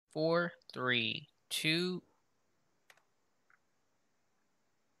Four, three, two,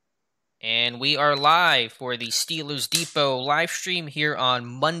 and we are live for the Steelers Depot live stream here on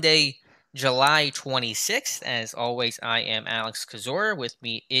Monday, July 26th. As always, I am Alex Kazor. With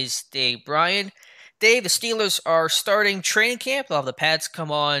me is Dave Bryan. Dave, the Steelers are starting training camp. They'll have the pads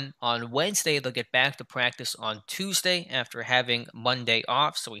come on Wednesday. They'll get back to practice on Tuesday after having Monday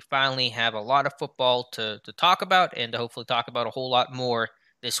off. So we finally have a lot of football to talk about and to hopefully talk about a whole lot more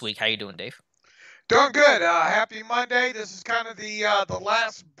this week. How you doing, Dave? Doing good. Happy Monday. This is kind of the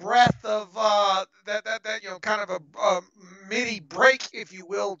last breath of kind of a mini break, if you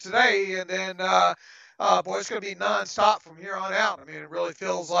will, today, and then boy, it's going to be nonstop from here on out. I mean, it really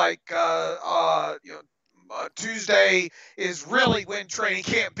feels like Tuesday is really when training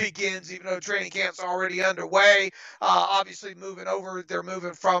camp begins, even though training camp's already underway. Obviously, they're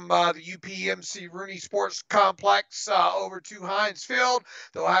moving from the UPMC Rooney Sports Complex over to Heinz Field.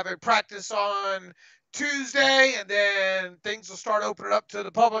 They'll have a practice on Tuesday, and then things will start opening up to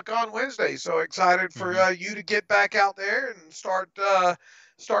the public on Wednesday. So excited for Mm-hmm. you to get back out there and start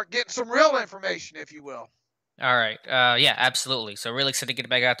getting some real information, if you will. All right. Yeah, absolutely. So really excited to get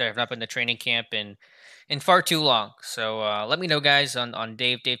back out there. I've not been to training camp in far too long. So let me know, guys, on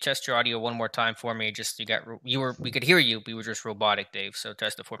Dave. Dave, test your audio one more time for me. Just we could hear you, but you were just robotic, Dave. So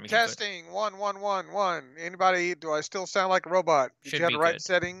test it for me if you could. Testing 1 1 1 1. Anybody? Do I still sound like a robot? Did you Should have be the right good.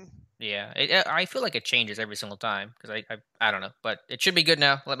 setting? Yeah, I feel like it changes every single time because I don't know, but it should be good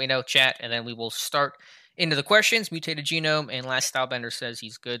now. Let me know, chat, and then we will start into the questions. Mutated genome and last Stylebender says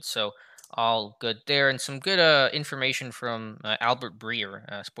he's good, so all good there, and some good information from Albert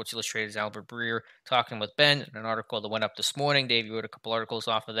Breer, Sports Illustrated's Albert Breer, talking with Ben in an article that went up this morning. Dave, you wrote a couple articles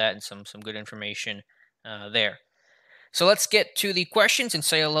off of that, and some good information there. So let's get to the questions and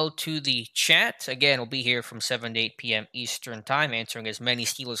say hello to the chat. Again, we'll be here from 7 to 8 p.m. Eastern Time, answering as many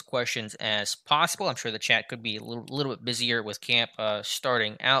Steelers questions as possible. I'm sure the chat could be a little bit busier with camp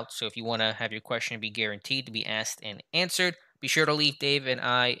starting out. So if you want to have your question be guaranteed to be asked and answered, be sure to leave Dave and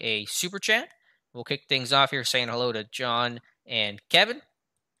I a super chat. We'll kick things off here saying hello to John and Kevin.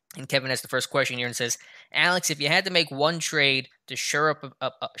 And Kevin has the first question here and says, Alex, if you had to make one trade to shore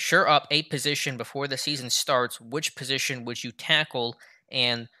up a position before the season starts, which position would you tackle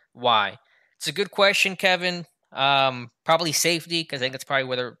and why? It's a good question, Kevin. Probably safety, because I think it's probably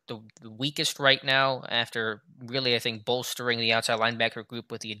where they're the weakest right now after really, I think, bolstering the outside linebacker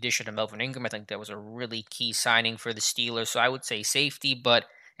group with the addition of Melvin Ingram. I think that was a really key signing for the Steelers. So I would say safety, but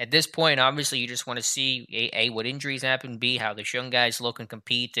at this point, obviously, you just want to see a what injuries happen, b how the young guys look and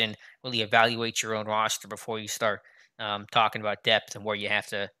compete, and really evaluate your own roster before you start talking about depth and where you have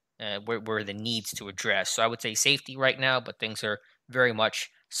to where the needs to address. So I would say safety right now, but things are very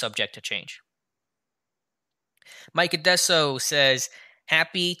much subject to change. Mike Adesso says,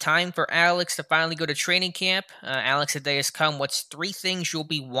 happy time for Alex to finally go to training camp. Alex, the day has come. What's three things you'll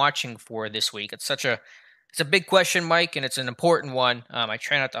be watching for this week? It's a big question, Mike, and it's an important one. I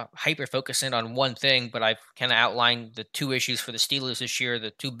try not to hyper focus in on one thing, but I've kind of outlined the two issues for the Steelers this year.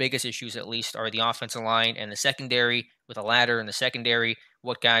 The two biggest issues, at least, are the offensive line and the secondary, with a ladder in the secondary.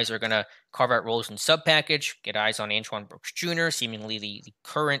 What guys are going to carve out roles in sub package? Get eyes on Antoine Brooks Jr., seemingly the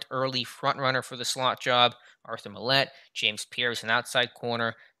current early front runner for the slot job. Arthur Millette, James Pierce, an outside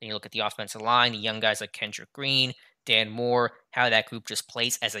corner. Then you look at the offensive line, the young guys like Kendrick Green, Dan Moore, how that group just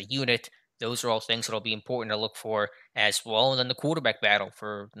plays as a unit. Those are all things that'll be important to look for as well. And then the quarterback battle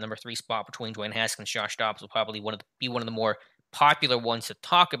for the number 3 spot between Dwayne Haskins and Josh Dobbs will probably be one of the more popular ones to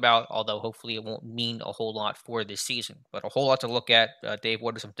talk about, although hopefully it won't mean a whole lot for this season. But a whole lot to look at. Dave,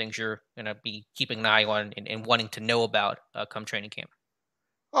 what are some things you're going to be keeping an eye on and wanting to know about come training camp?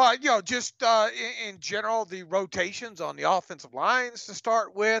 Just in general, the rotations on the offensive lines to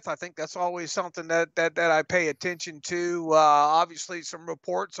start with. I think that's always something that I pay attention to. Obviously, some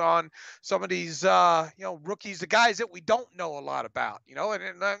reports on some of these rookies, the guys that we don't know a lot about.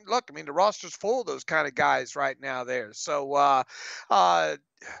 And look, I mean, the roster's full of those kind of guys right now there. So.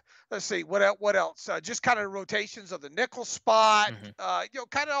 Let's see what else. Just kind of rotations of the nickel spot. Mm-hmm.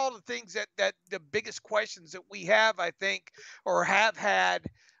 Kind of all the things that the biggest questions that we have, I think, or have had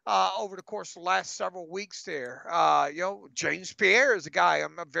over the course of the last several weeks there. James Pierre is a guy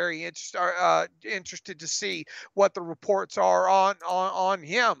I'm very interested to see what the reports are on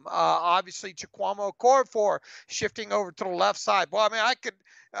him. Obviously, Chikwamo Okorafor shifting over to the left side. Well, I mean,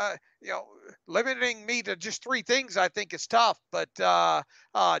 you know, limiting me to just three things, I think is tough. But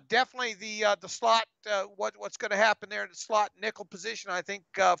definitely the slot. What's going to happen there in the slot nickel position? I think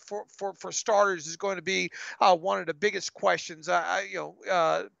for starters is going to be one of the biggest questions.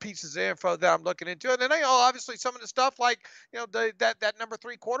 Pieces of info that I'm looking into, and then obviously some of the stuff like that number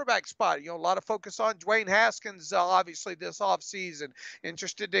three quarterback spot. A lot of focus on Dwayne Haskins. Obviously this offseason.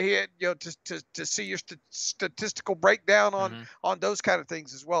 Interested to hear to see your statistical breakdown Hmm. on those kind of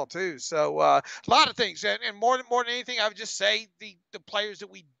things as well too. So a lot of things, and more than anything, I would just say the players that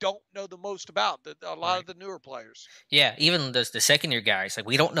we don't know the most about, a lot Right. of the newer players. Yeah, even the second year guys, like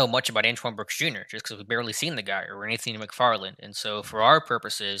we don't know much about Antoine Brooks Jr. just because we've barely seen the guy or Anthony McFarland. And so for our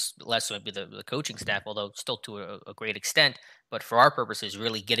purposes, less so maybe the coaching staff, although still to a great extent, but for our purposes,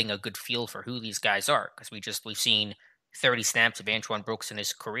 really getting a good feel for who these guys are because we've seen 30 snaps of Antoine Brooks in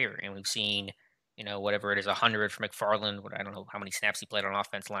his career, and we've seen whatever it is 100 for McFarland. I don't know how many snaps he played on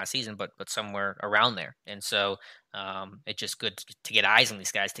offense last season, but somewhere around there. And so it's just good to get eyes on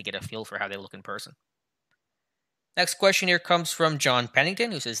these guys to get a feel for how they look in person. Next question here comes from John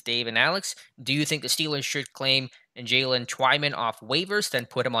Pennington, who says, Dave and Alex, do you think the Steelers should claim Jalen Twyman off waivers, then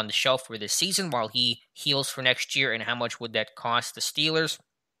put him on the shelf for this season while he heals for next year? And how much would that cost the Steelers?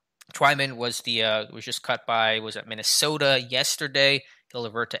 Twyman was just cut by was at Minnesota yesterday. He'll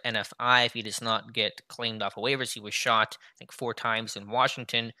revert to NFI if he does not get claimed off of waivers. He was shot, I think, 4 times in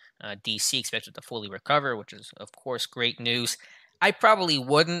Washington. DC expected to fully recover, which is of course great news. I probably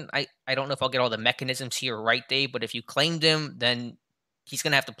wouldn't. I don't know if I'll get all the mechanisms here right, Dave. But if you claimed him, then he's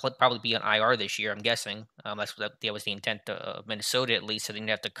going to have to probably be on IR this year. I'm guessing that was the intent of Minnesota at least. So then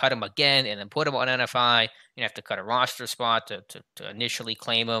you have to cut him again and then put him on NFI. You have to cut a roster spot to initially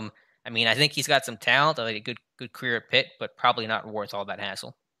claim him. I mean, I think he's got some talent. I think a good career at Pitt, but probably not worth all that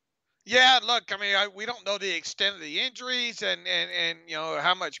hassle. Yeah, look, I mean, we don't know the extent of the injuries and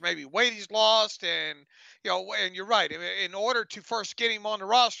how much maybe weight he's lost, and and you're right. In order to first get him on the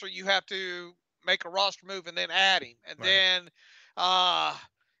roster, you have to make a roster move and then add him, and Right. then uh,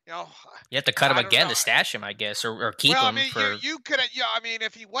 you know, You have to cut him I don't again know. to stash him, I guess, or keep Well, I him mean, for. you could, I mean,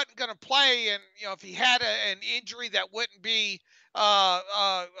 if he wasn't going to play, and if he had an injury that wouldn't be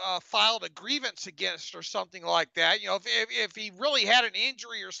filed a grievance against or something like that, if he really had an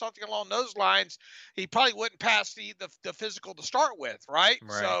injury or something along those lines, he probably wouldn't pass the physical to start with, right?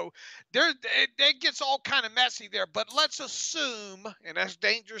 Right. So it gets all kind of messy there. But let's assume, and that's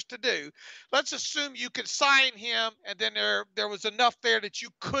dangerous to do. Let's assume you could sign him, and then there was enough there that you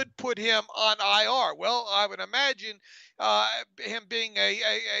could put him on IR. Well, I would imagine him being a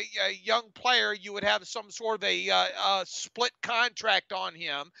young player, you would have some sort of a split contract on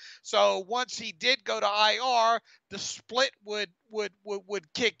him. So once he did go to IR, the split would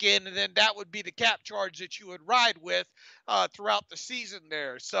kick in, and then that would be the cap charge that you would ride with throughout the season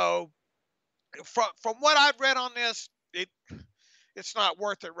there. So from what I've read on this, it's not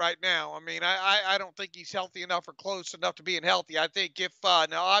worth it right now. I mean, I don't think he's healthy enough or close enough to being healthy. I think if now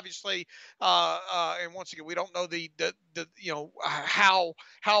obviously, and once again, we don't know the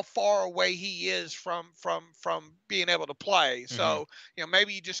how far away he is from being able to play. Hmm. So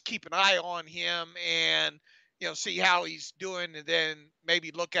maybe you just keep an eye on him and see how he's doing, and then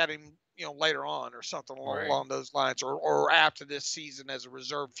maybe look at him later on or something Right. along those lines, or after this season as a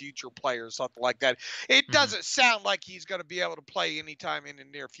reserve future player or something like that. It Hmm. doesn't sound like he's going to be able to play anytime in the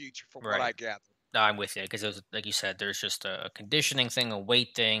near future, from what Right. I gather. No, I'm with you because like you said, there's just a conditioning thing, a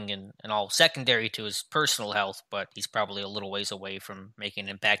weight thing, and all secondary to his personal health. But he's probably a little ways away from making an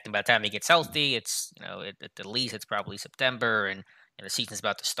impact. And by the time he gets healthy, it's at the least it's probably September, and the season's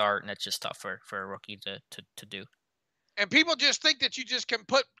about to start, and that's just tough for a rookie to do. And people just think that you just can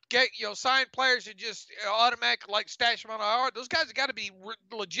get sign players and just automatically like stash them on IR. Those guys have got to be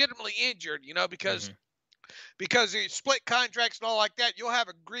legitimately injured, Hmm. because the split contracts and all like that, you'll have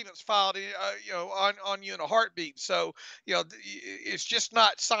a grievance filed, on you in a heartbeat. So, it's just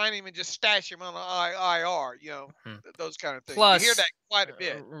not sign him and just stash him on IR, Hmm. those kind of things. You hear Plus, that quite a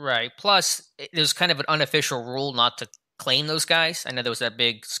bit. right. Plus, there's kind of an unofficial rule not to claim those guys. I know there was that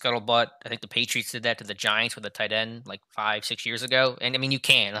big scuttlebutt. I think the Patriots did that to the Giants with a tight end like 5, 6 years ago. And I mean, you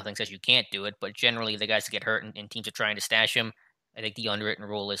can. Nothing says you can't do it, but generally, the guys that get hurt and teams are trying to stash him. I think the unwritten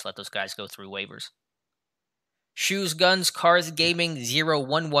rule is let those guys go through waivers. Shoes, Guns, Cars Gaming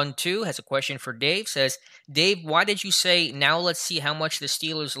 0112 has a question for Dave. Says, Dave, why did you say now let's see how much the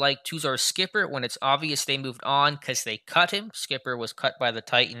Steelers like Tuzar Skipper when it's obvious they moved on because they cut him? Skipper was cut by the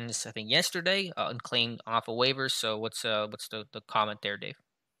Titans, I think, yesterday, unclaimed off of waivers. So what's the comment there, Dave?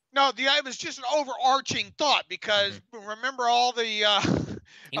 No, it was just an overarching thought, Hmm. because remember all the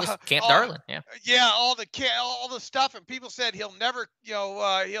He was Camp uh, Darling, yeah. yeah, all the stuff, and people said he'll never,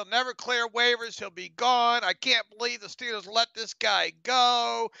 he'll never clear waivers. He'll be gone. I can't believe the Steelers let this guy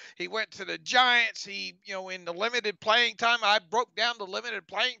go. He went to the Giants. He, in the limited playing time, I broke down the limited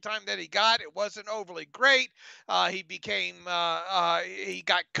playing time that he got. It wasn't overly great. He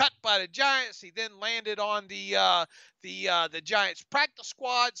got cut by the Giants. He then landed on the Giants practice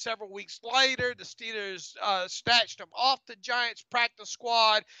squad. Several weeks later, the Steelers snatched him off the Giants practice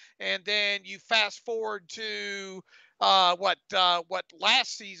squad, and then you fast forward to what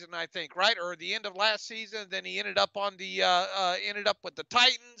last season, I think, right, or the end of last season. Then he ended up with the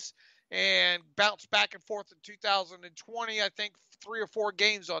Titans and bounced back and forth in 2020. I think 3 or 4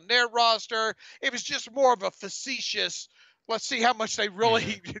 games on their roster. It was just more of a facetious. Let's see how much they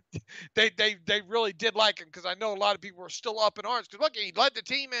really they really did like him, because I know a lot of people are still up in arms. Because look, he led the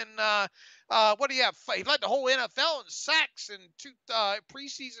team in what do you have? He led the whole NFL in sacks in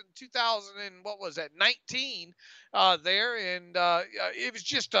preseason 2000 and what was that 19 there, and it was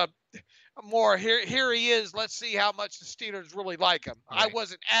just a more here he is. Let's see how much the Steelers really like him. Right. I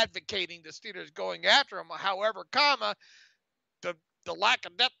wasn't advocating the Steelers going after him, however, the lack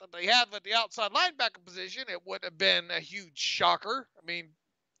of depth that they had with the outside linebacker position, it would have been a huge shocker. I mean,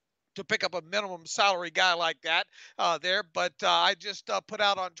 to pick up a minimum salary guy like that there. But I just put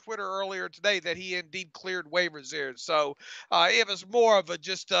out on Twitter earlier today that he indeed cleared waivers there. So it was more of a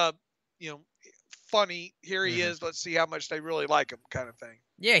just, funny, here he is, let's see how much they really like him kind of thing.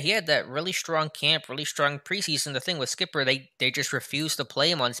 Yeah, he had that really strong camp, really strong preseason. The thing with Skipper, they just refused to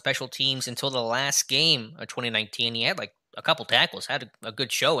play him on special teams until the last game of 2019. He had like a couple tackles, had a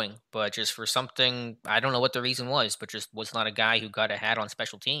good showing, but just for something, I don't know what the reason was, but just was not a guy who got a hat on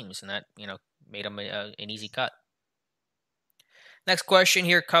special teams, and that, made him an easy cut. Next question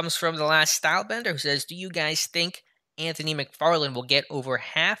here comes from the last Stylebender, who says, do you guys think Anthony McFarland will get over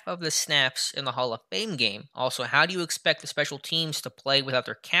half of the snaps in the Hall of Fame game? Also, how do you expect the special teams to play without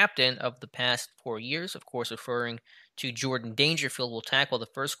their captain of the past 4 years? Of course, referring to Jordan Dangerfield. We'll tackle the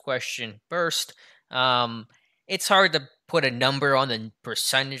first question first. It's hard to put a number on the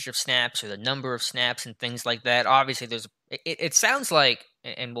percentage of snaps or the number of snaps and things like that. Obviously, it sounds like,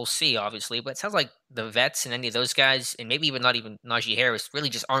 and we'll see, obviously, but it sounds like the vets and any of those guys, and maybe not even Najee Harris, really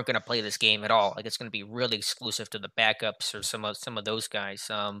just aren't going to play this game at all. Like, it's going to be really exclusive to the backups or some of those guys.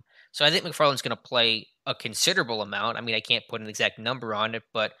 So I think McFarland's going to play a considerable amount. I mean, I can't put an exact number on it,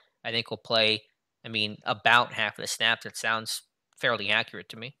 but I think he'll play, about half of the snaps. It sounds fairly accurate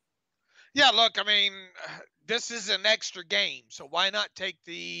to me. Yeah, look, this is an extra game, so why not take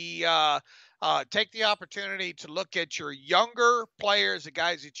the opportunity to look at your younger players, the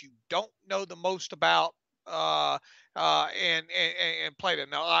guys that you don't know the most about, and play them.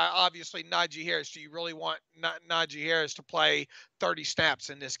 Now, obviously, Najee Harris. Do you really want Najee Harris to play 30 snaps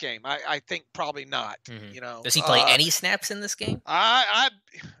in this game? I think probably not. Does he play any snaps in this game?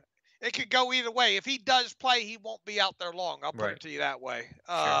 It could go either way. If he does play, he won't be out there long. I'll put it to you that way.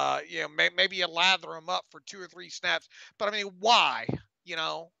 Sure. Maybe you lather him up for 2 or 3 snaps. But why?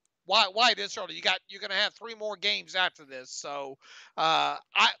 Why this early? You're going to have 3 more games after this. So, I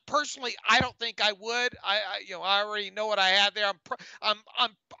personally, I don't think I would. I already know what I have there.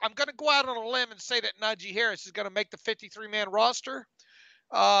 I'm going to go out on a limb and say that Najee Harris is going to make the 53-man roster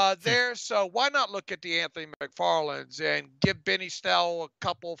there. So why not look at the Anthony McFarlands and give Benny Snell a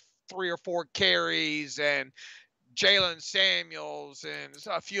couple 3 or 4 carries, and Jalen Samuels and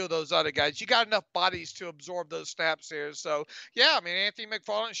a few of those other guys? You got enough bodies to absorb those snaps there. So yeah, Anthony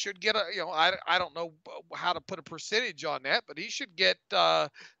McFarland should get I don't know how to put a percentage on that, but he should get a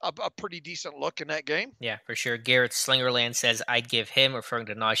pretty decent look in that game. Yeah, for sure. Garrett Slingerland says I'd give him, referring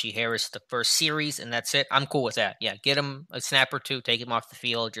to Najee Harris, the first series, and that's it. I'm cool with that. Yeah, get him a snap or 2, take him off the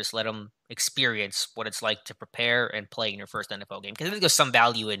field, just let him experience what it's like to prepare and play in your first NFL game. Because I think there's some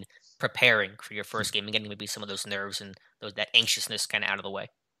value in preparing for your first game and getting maybe some of those nerves and that anxiousness kind of out of the way.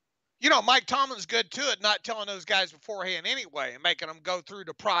 Mike Tomlin's good too at not telling those guys beforehand anyway, and making them go through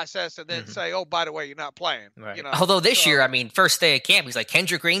the process and then say, "Oh, by the way, you're not playing." Right. Although this year, first day of camp, he's like,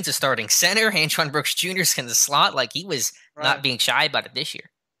 Kendrick Green's a starting center, Antron Brooks Jr. is in the slot. Like, he was not being shy about it this year.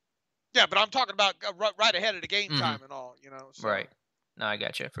 Yeah, but I'm talking about right ahead of the game time and all. So. Right. No, I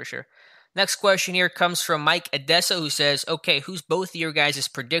got you for sure. Next question here comes from Mike Edessa, who says, okay, who's both of your guys'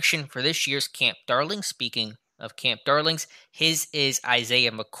 prediction for this year's Camp Darling? Speaking of Camp Darlings, his is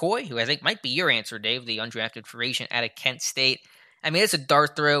Isaiah McCoy, who I think might be your answer, Dave, the undrafted free agent out of Kent State. It's a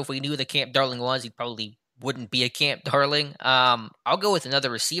dart throw. If we knew who the Camp Darling was, he probably wouldn't be a Camp Darling. I'll go with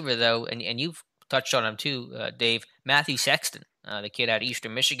another receiver, though, and you've touched on him too, Dave, Matthew Sexton, the kid out of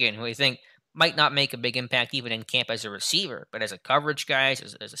Eastern Michigan, who I think might not make a big impact even in camp as a receiver, but as a coverage guy,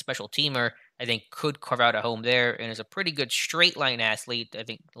 as a special teamer, I think could carve out a home there and is a pretty good straight line athlete. I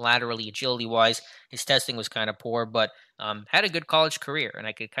think laterally, agility wise, his testing was kind of poor, but had a good college career. And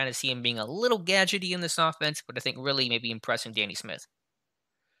I could kind of see him being a little gadgety in this offense, but I think really maybe impressing Danny Smith.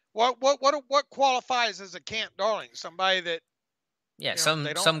 What qualifies as a camp darling? Somebody that Yeah,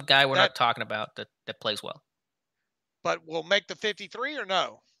 they don't some guy we're that not talking about that plays well. but will make the 53 or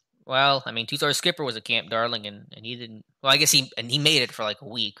no? Well, I mean, two-star skipper was a camp darling, and he didn't. Well, I guess he made it for like a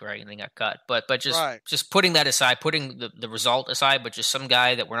week, right, and then got cut. But Right. just putting that aside, putting the result aside, but just some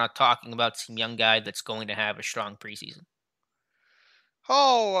guy that we're not talking about, some young guy that's going to have a strong preseason.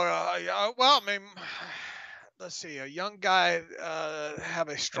 Oh, yeah, well, I mean, let's see, a young guy have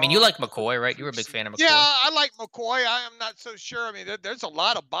a I mean, you strong like McCoy, right? You were a big preseason. fan of Yeah, McCoy. I like McCoy. I am not so sure. I mean, there's a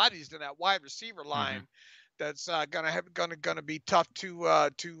lot of bodies in that wide receiver Hmm. line that's gonna be tough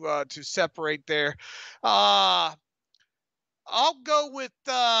to separate there. Uh, I'll go with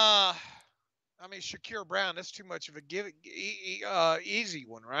I mean Shakir Brown. That's too much of a easy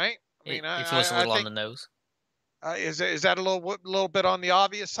one, right? I mean, It feels a I little on think the nose. is that a little bit on the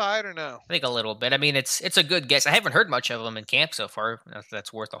obvious side or no? I think a little bit. I mean, it's a good guess. I haven't heard much of him in camp so far. Not that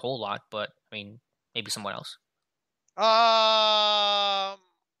that's worth a whole lot, but I mean, maybe someone else. Um,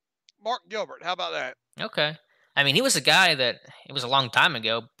 Mark Gilbert. How about that? Okay. I mean, he was a guy that it was a long time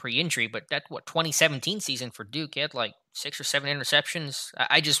ago, pre-injury, but that what 2017 season for Duke, he had like 6 or 7 interceptions.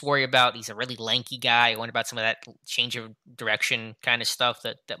 I just worry about he's a really lanky guy. I wonder about some of that change of direction kind of stuff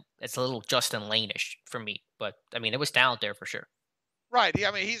that it's a little Justin Lane-ish for me. But I mean, it was talent there for sure. Right.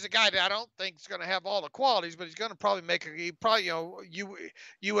 I mean, he's a guy that I don't think is going to have all the qualities, but he's going to probably he probably,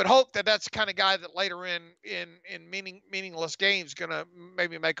 you would hope that that's the kind of guy that later in meaningless games going to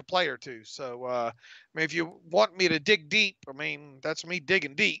maybe make a play or two. So, I mean, if you want me to dig deep, I mean, that's me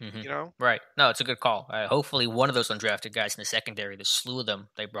digging deep, Hmm. you know? Right. No, it's a good call. Hopefully, one of those undrafted guys in the secondary, the slew of them,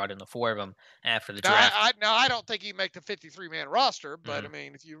 they brought in the 4 of them after the draft. Now I don't think he'd make the 53-man roster, but I Hmm.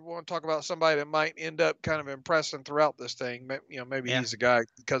 mean, if you want to talk about somebody that might end up kind of impressing throughout this thing, maybe Yeah. he's a guy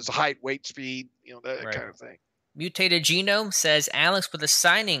because of height, weight, speed, that Right. kind of thing. Mutated Genome says, Alex, with the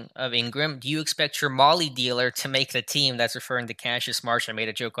signing of Ingram, do you expect your Molly dealer to make the team? That's referring to Cassius Marsh. I made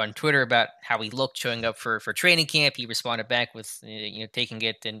a joke on Twitter about how he looked showing up for training camp. He responded back with, taking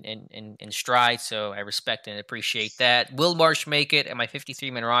it in stride. So I respect and appreciate that. Will Marsh make it? At my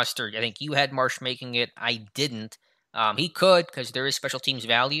 53-man roster, I think you had Marsh making it. I didn't. He could because there is special teams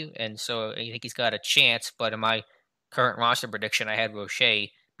value. And so I think he's got a chance. But in my current roster prediction, I had Roche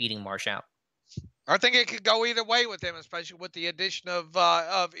beating Marsh out. I think it could go either way with him, especially with the addition of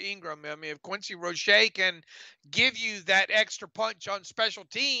Ingram. I mean, if Quincy Roche can give you that extra punch on special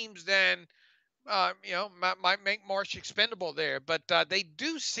teams, then might make Marsh expendable there. But they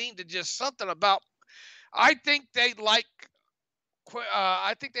do seem to just something about. I think they like.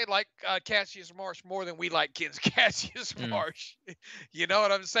 I think they like Cassius Marsh more than we like Cassius Mm, Marsh. You know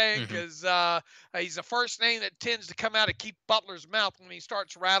what I'm saying? hmm. Because he's the first name that tends to come out of Keith Butler's mouth when he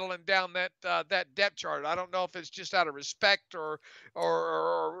starts rattling down that depth chart. I don't know if it's just out of respect or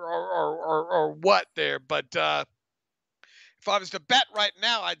what there, but if I was to bet right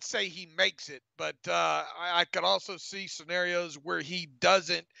now, I'd say he makes it. But I could also see scenarios where he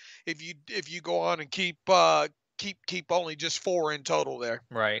doesn't. If you go on and keep only just 4 in total there.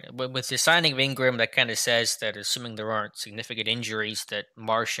 Right. With the signing of Ingram, that kind of says that assuming there aren't significant injuries, that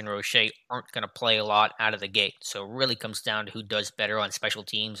Marsh and Roche aren't going to play a lot out of the gate. So it really comes down to who does better on special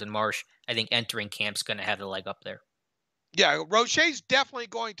teams. And Marsh, I think entering camp's going to have the leg up there. Yeah, Roche's definitely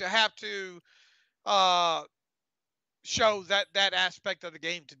going to have to uh, show that aspect of the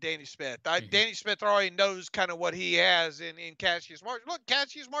game to Danny Smith. Hmm. Danny Smith already knows kind of what he has in Cassius Marsh. Look,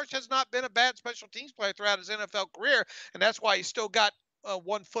 Cassius Marsh has not been a bad special teams player throughout his NFL career, and that's why he's still got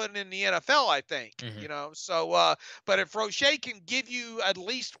 1 foot in the NFL, I think. Hmm. So but if Roche can give you at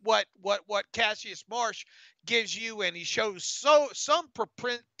least what Cassius Marsh gives you, and he shows some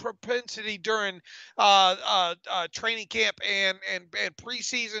propensity during training camp and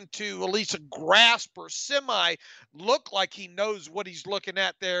preseason to at least grasp or semi look like he knows what he's looking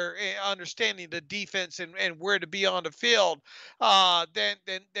at there, understanding the defense and where to be on the field, then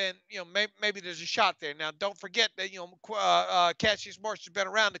maybe there's a shot there. Now, don't forget that Cassius Marsh has been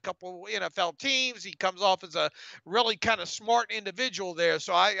around a couple NFL teams. He comes off as a really kind of smart individual there,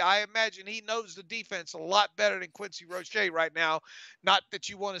 so I imagine he knows the defense a lot lot better than Quincy Roche right now. Not that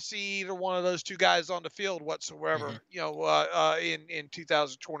you want to see either one of those two guys on the field Mhm. whatsoever, in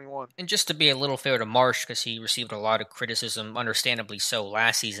 2021. And just to be a little fair to Marsh, because he received a lot of criticism, understandably so,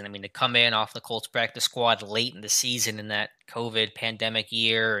 last season. I mean, to come in off the Colts practice squad late in the season in that COVID pandemic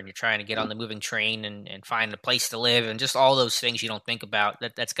year, and you're trying to get on the moving train and find a place to live, and just all those things you don't think about,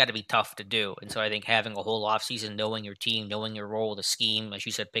 that's got to be tough to do. And so I think having a whole offseason, knowing your team, knowing your role, the scheme, as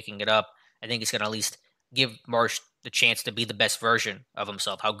you said, picking it up, I think it's going to at least give Marsh the chance to be the best version of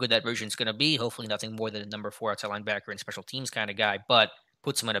himself. How good that version is going to be, hopefully nothing more than a number 4 outside linebacker and special teams kind of guy, but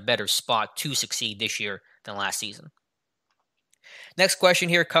puts him in a better spot to succeed this year than last season. Next question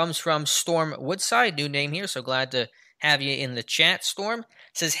here comes from Storm Woodside, new name here, so glad to have you in the chat, Storm.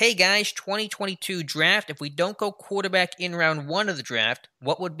 Says, hey guys, 2022 draft, if we don't go quarterback in round 1 of the draft,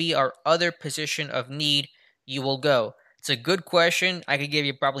 what would be our other position of need you will go? It's a good question. I could give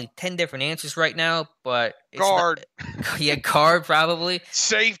you probably 10 different answers right now, but it's Guard. Yeah, guard probably.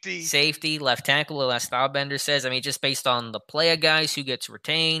 Safety, left tackle, as Stylebender says. I mean, just based on the play of guys who gets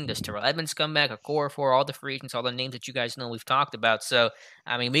retained, does Terrell Edmonds come back, Okorafor, all the free agents, all the names that you guys know we've talked about. So,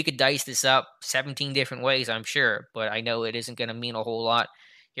 I mean, we could dice this up 17 different ways, I'm sure, but I know it isn't going to mean a whole lot.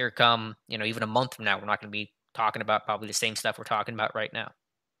 Here come, even a month from now, we're not going to be talking about probably the same stuff we're talking about right now.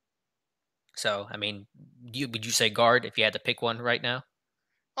 So, I mean, would you say guard if you had to pick one right now?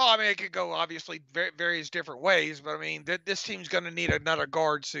 Oh, I mean, it could go obviously various different ways, but I mean, this team's going to need another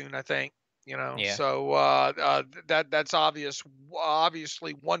guard soon, I think. Yeah. So that's obvious.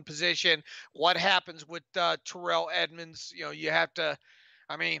 Obviously, one position. What happens with Terrell Edmonds? You have to.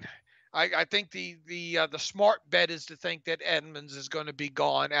 I mean, I think the smart bet is to think that Edmonds is going to be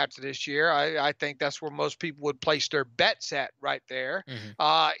gone after this year. I think that's where most people would place their bets at right there.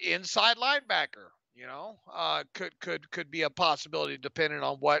 Mm-hmm. Inside linebacker. Could be a possibility depending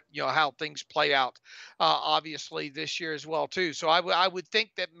on what how things play out. Obviously this year as well too. So I would think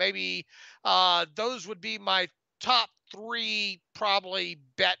that maybe those would be my top 3 probably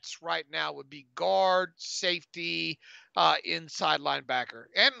bets right now would be guard, safety, inside linebacker.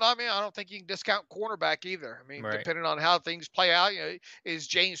 And I mean, I don't think you can discount cornerback either. I mean, Right. depending on how things play out, is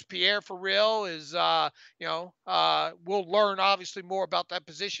James Pierre for real? We'll learn obviously more about that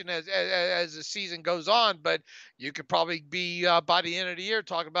position as the season goes on, but you could probably be by the end of the year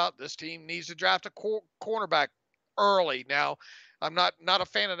talking about this team needs to draft a cornerback early. Now, I'm not a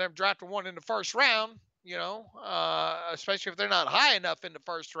fan of them drafting one in the first round, especially if they're not high enough in the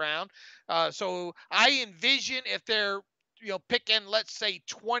first round. So I envision if they're, picking, let's say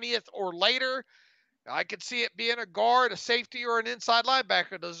 20th or later, I could see it being a guard, a safety, or an inside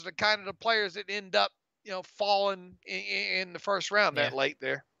linebacker. Those are the kind of the players that end up, falling in the first round that late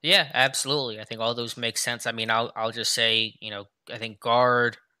there. Yeah, absolutely. I think all those make sense. I mean, I'll just say, I think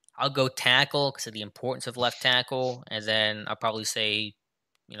guard. I'll go tackle because of the importance of left tackle, and then I'll probably say,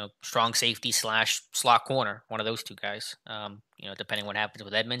 strong safety / slot corner, one of those two guys. Depending what happens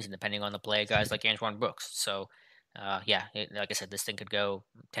with Edmonds and depending on the play, guys like Antoine Brooks. So, like I said, this thing could go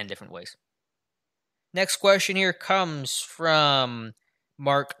 10 different ways. Next question here comes from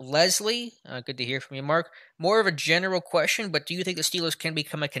Mark Leslie. Good to hear from you, Mark. More of a general question, but do you think the Steelers can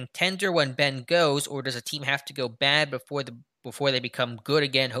become a contender when Ben goes, or does a team have to go bad before they become good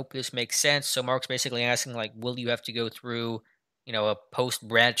again? Hope this makes sense. So Mark's basically asking, like, will you have to go through, a post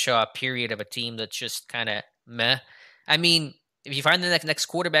Bradshaw period of a team that's just kind of meh? I mean, if you find the next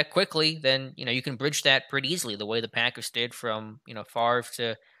quarterback quickly, then you can bridge that pretty easily, the way the Packers did from Favre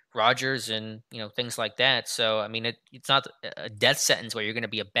to Rodgers and things like that. So I mean, it's not a death sentence where you're going to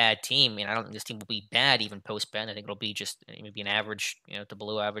be a bad team. I mean, I don't think this team will be bad even post Ben. I think it'll be just maybe an average, to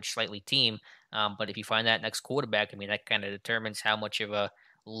below average, slightly team. But if you find that next quarterback, I mean, that kind of determines how much of a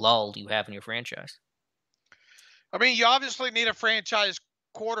lull you have in your franchise. I mean, you obviously need a franchise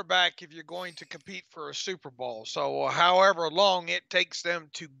quarterback if you're going to compete for a Super Bowl. So, however long it takes them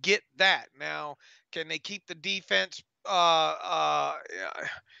to get that. Now, can they keep the defense? A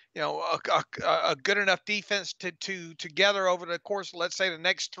good enough defense to together over the course of, let's say, the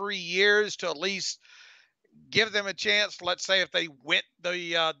next 3 years to at least give them a chance. Let's say if they went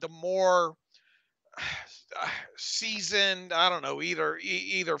the more seasoned, I don't know,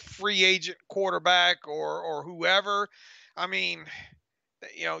 either free agent quarterback or whoever. I mean,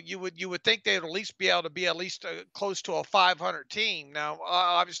 you would think they'd at least be able to be at least close to a 500 team. Now,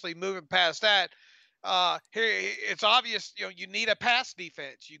 obviously, moving past that, here it's obvious. You need a pass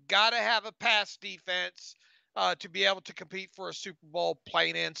defense. You got to have a pass defense to be able to compete for a Super Bowl,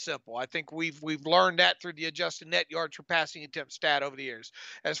 plain and simple. I think we've learned that through the adjusted net yards per passing attempt stat over the years.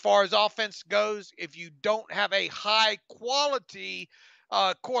 As far as offense goes, if you don't have a high quality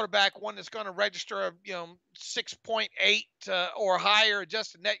quarterback, one that's going to register a 6.8 or higher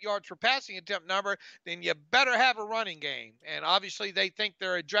adjusted net yards per passing attempt number, then you better have a running game. And obviously, they think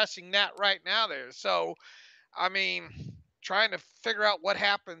they're addressing that right now there. So, I mean, trying to figure out what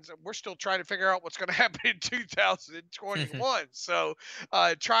happens. We're still trying to figure out what's going to happen in 2021. So,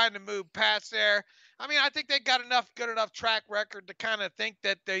 trying to move past there. I mean, I think they got good enough track record to kind of think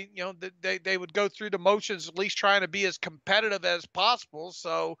that they would go through the motions, at least trying to be as competitive as possible.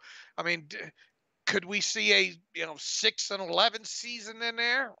 So, I mean, could we see a 6-11 season in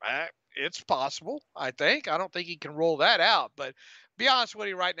there? It's possible. I don't think he can roll that out, but be honest with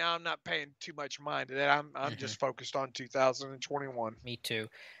you, right now I'm not paying too much mind to that. I'm Mhm. just focused on 2021. Me too.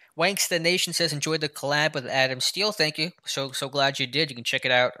 Wanks the Nation says enjoyed the collab with Adam Steele. Thank you. So glad you did. You can check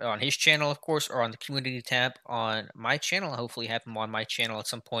it out on his channel, of course, or on the community tab on my channel. Hopefully, have him on my channel at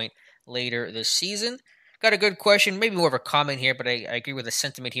some point later this season. Got a good question, maybe more of a comment here, but I agree with the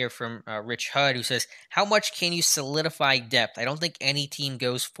sentiment here from Rich Hudd, who says, "How much can you solidify depth? I don't think any team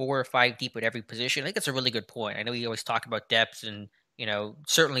goes 4 or 5 deep at every position." I think that's a really good point. I know you always talk about depth and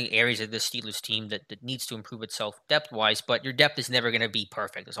certainly areas of this Steelers team that needs to improve itself depth wise, but your depth is never going to be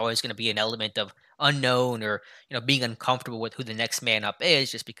perfect. There's always going to be an element of unknown or, being uncomfortable with who the next man up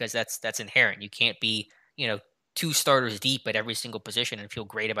is just because that's inherent. You can't be, 2 starters deep at every single position and feel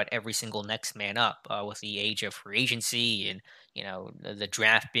great about every single next man up with the age of free agency and, the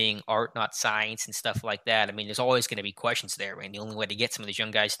draft being art, not science and stuff like that. I mean, there's always going to be questions there. And the only way to get some of these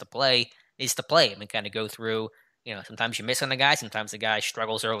young guys to play is to play. I mean, kind of go through sometimes you miss on the guy. Sometimes the guy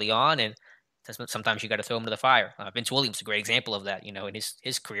struggles early on, and sometimes you got to throw him to the fire. Vince Williams is a great example of that. In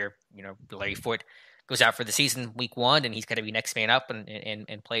his career, Larry Foote goes out for the season week 1, and he's got to be next man up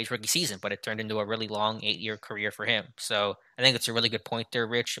and play his rookie season. But it turned into a really long 8-year career for him. So I think it's a really good point there,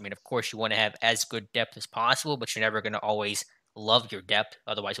 Rich. I mean, of course, you want to have as good depth as possible, but you're never going to always love your depth.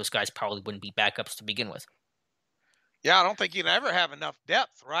 Otherwise, those guys probably wouldn't be backups to begin with. Yeah, I don't think you can ever have enough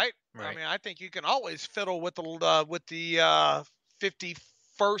depth, right? I Right. mean, I think you can always fiddle with the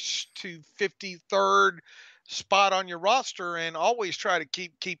 51st to 53rd spot on your roster and always try to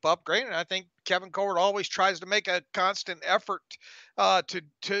keep upgrading. I think Kevin Colbert always tries to make a constant effort to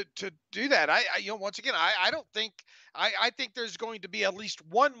do that. Once again, I don't think I think there's going to be at least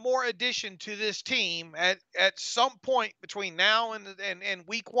one more addition to this team at some point between now and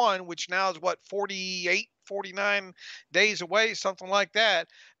week 1, which now is what, 48, 49 days away, something like that,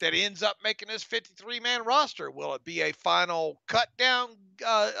 that ends up making this 53-man roster. Will it be a final cut down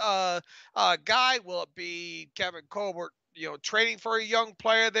guy? Will it be Kevin Colbert, trading for a young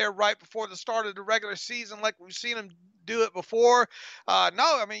player there right before the start of the regular season, like we've seen him do it before? No,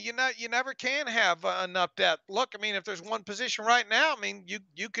 I mean, you never can have enough depth. Look, I mean, if there's one position right now, I mean,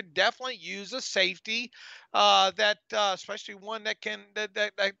 you could definitely use a safety that especially one that you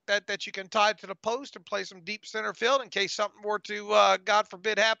can tie to the post and play some deep center field in case something were to God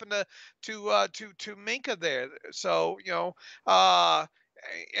forbid happen to Minka there. So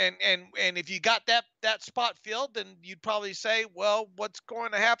and if you got that spot filled, then you'd probably say, well, what's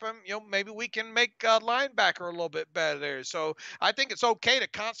going to happen? Maybe we can make linebacker a little bit better there. So I think it's okay to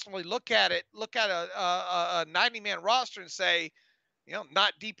constantly look at a 90-man roster and say,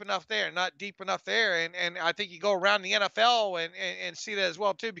 not deep enough there, not deep enough there. And I think you go around the NFL and see that as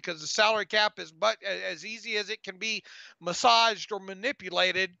well too, because the salary cap is but as easy as it can be massaged or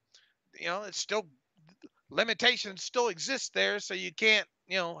manipulated. It's still limitations still exist there, so you can't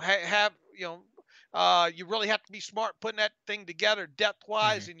have you really have to be smart putting that thing together depth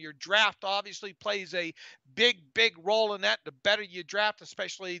wise, Hmm. and your draft obviously plays a big role in that. The better you draft,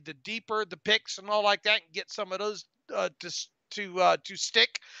 especially the deeper the picks and all like that, and get some of those to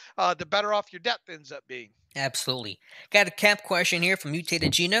stick, the better off your depth ends up being. Absolutely. Got a cap question here from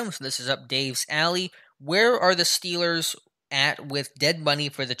Mutated Genome. So this is up Dave's alley. Where are the Steelers at with dead money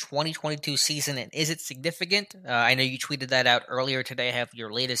for the 2022 season, and is it significant? I know you tweeted that out earlier today. I have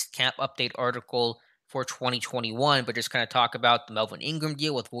your latest cap update article for 2021, but just kind of talk about the Melvin Ingram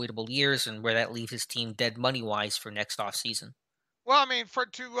deal with voidable years and where that leaves his team dead money wise for next off season. Well, I mean, for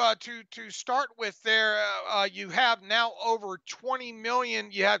to start with, there you have now over 20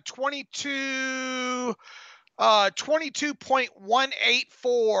 million. You have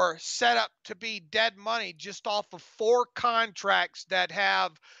 22.184 set up to be dead money just off of 4 contracts that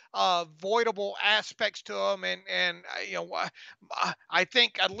have voidable aspects to them, I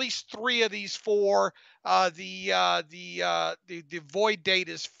think at least 3 of these 4, the void date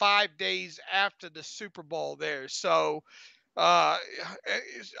is 5 days after the Super Bowl there. So uh,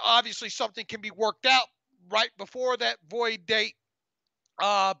 obviously something can be worked out right before that void date,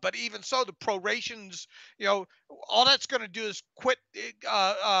 But even so, the prorations, you know, all that's going to do is quit.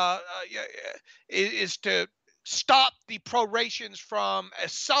 Yeah, is to stop the prorations from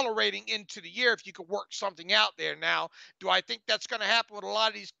accelerating into the year if you could work something out there. Now, do I think that's going to happen with a lot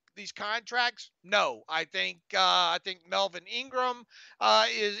of these contracts? No, I think Melvin Ingram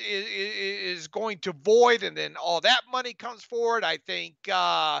is going to void, and then all that money comes forward. I think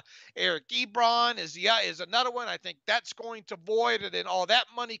Eric Ebron is another one. I think that's going to void, and then all that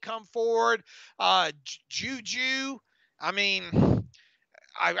money come forward. Juju. I mean,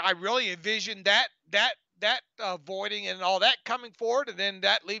 I really envision that voiding and all that coming forward, and then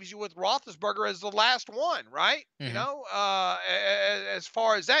that leaves you with Roethlisberger as the last one, right? You Hmm. know, as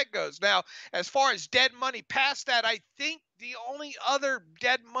far as that goes. Now, as far as dead money past that, I think the only other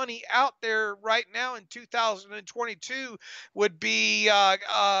dead money out there right now in 2022 would be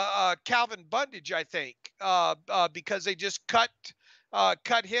Calvin Bundage, I think, because they just cut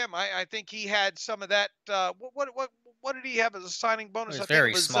him. I think he had some of that. What did he have as a signing It bonus? was I think it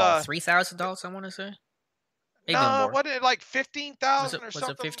very was small, $3,000, I want to say, maybe no, more. what it like fifteen Was it thousand or was it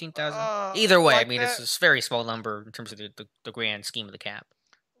something 15,000? Either way, I like mean, it's that. a very small number in terms of the grand scheme of the cap.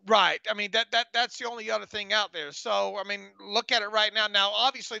 Right. I mean that's the only other thing out there. So I mean, look at it right now. Now,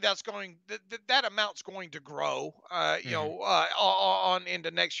 obviously, that amount's going to grow. Hmm. On into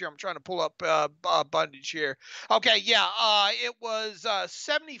next year. I'm trying to pull up Bundage here. Okay, yeah. It was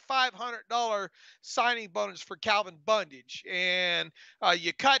 $7,500 signing bonus for Calvin Bundage, and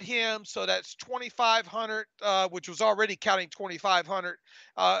you cut him, so that's 2,500, which was already counting 2,500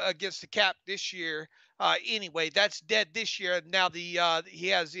 against the cap this year. Anyway, that's dead this year. Now he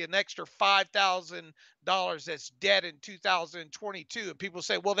has an extra $5,000 that's dead in 2022. And people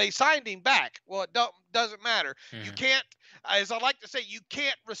say, well, they signed him back. Well, doesn't matter. You Hmm. can't, as I like to say, you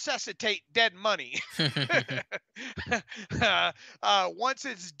can't resuscitate dead money. Once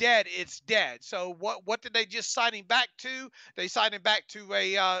it's dead, it's dead. So what did they just sign him back to? They signed him back to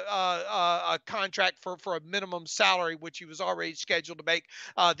a contract for a minimum salary, which he was already scheduled to make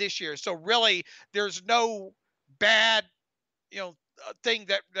this year. So really, there's no bad, you know, thing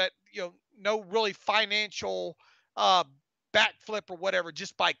that no really financial uh, backflip or whatever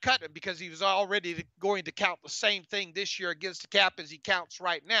just by cutting him, because he was already going to count the same thing this year against the cap as he counts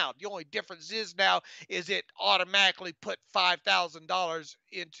right now. The only difference is now is it automatically put $5,000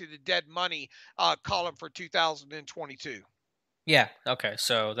 into the dead money column for 2022. Yeah, okay.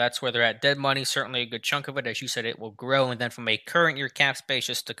 So that's where they're at. Dead money, certainly a good chunk of it. As you said, it will grow. And then from a current year cap space,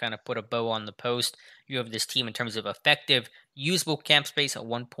 just to kind of put a bow on the post, you have this team in terms of effective usable cap space at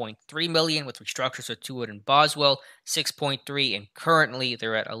 1.3 million, with restructures of Tuitt and Boswell, 6.3, and currently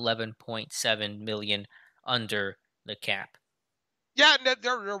they're at 11.7 million under the cap. Yeah, and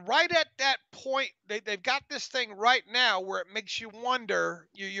they're right at that point. They've got this thing right now where it makes you wonder.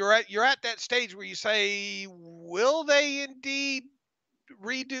 You're at that stage where you say, will they indeed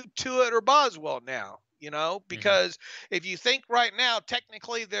redo Tuitt or Boswell now? Hmm. Because if you think right now,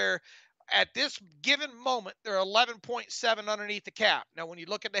 technically they're at this given moment they're 11.7 underneath the cap. Now, when you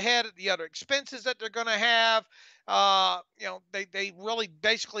look at the head at the other expenses that they're going to have, they really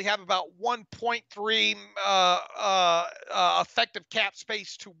basically have about 1.3 effective cap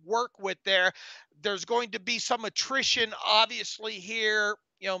space to work with there. There's going to be some attrition, obviously, here.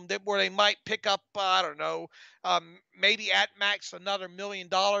 Where they might pick up, I don't know, maybe at max another $1 million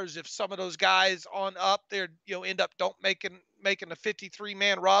if some of those guys on up there, end up don't making a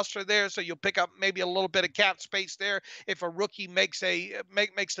 53-man roster there. So you'll pick up maybe a little bit of cap space there if a rookie makes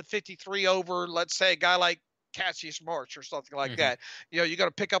the 53 over, let's say, a guy like Cassius Marsh or something like Hmm. that. You got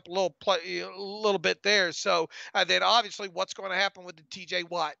to pick up a little bit there. So then obviously, what's going to happen with the TJ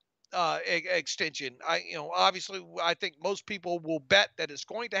Watt extension? Obviously, I think most people will bet that it's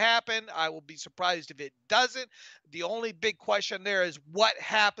going to happen. I will be surprised if it doesn't. The only big question there is what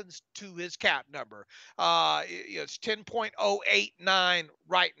happens to his cap number. It's 10.089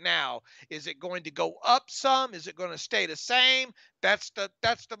 right now. Is it going to go up some? Is it going to stay the same? That's the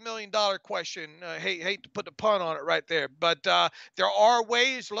 $1 million question. Hate to put the pun on it right there, but there are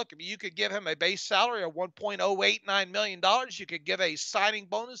ways. Look, I mean, you could give him a base salary of $1.089 million. You could give a signing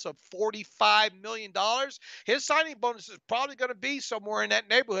bonus of $45 million. His signing bonus is probably going to be somewhere in that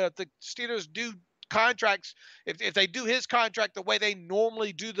neighborhood if the Steelers do contracts, if they do his contract the way they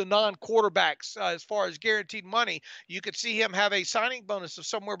normally do the non-quarterbacks, as far as guaranteed money, you could see him have a signing bonus of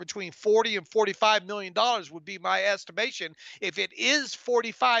somewhere between 40 and $45 million would be my estimation. If it is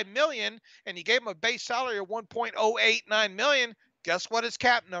 45 million and you gave him a base salary of 1.089 million, Guess what his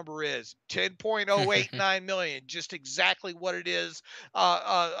cap number is? 10.089 million. Just exactly what it is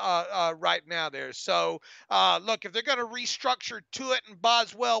right now there. So look, if they're going to restructure Tuitt and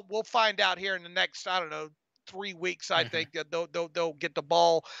Boswell, we'll find out here in the next, I don't know, 3 weeks. I Mhm. think that they'll get the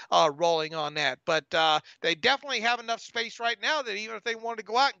ball rolling on that. But they definitely have enough space right now that even if they wanted to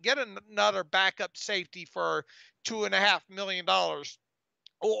go out and get another backup safety for $2.5 million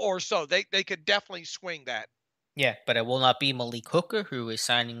or so, they could definitely swing that. Yeah, but it will not be Malik Hooker, who is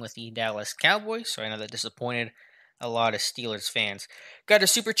signing with the Dallas Cowboys. So I know that disappointed a lot of Steelers fans. Got a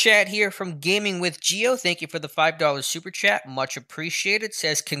super chat here from Gaming with Geo. Thank you for the $5 super chat. Much appreciated.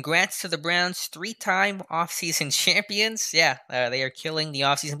 Says, congrats to the Browns, 3-time offseason champions. Yeah, they are killing the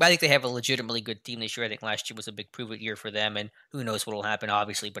offseason. But I think they have a legitimately good team this year. I think last year was a big prove it year for them. And who knows what will happen,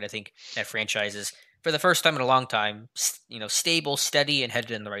 obviously. But I think that franchise is, for the first time in a long time, stable, steady, and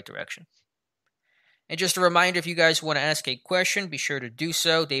headed in the right direction. And just a reminder, if you guys want to ask a question, be sure to do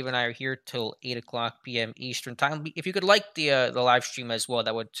so. Dave and I are here till 8 o'clock p.m. Eastern Time. If you could like the live stream as well,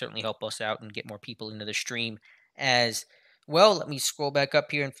 that would certainly help us out and get more people into the stream as well. Let me scroll back up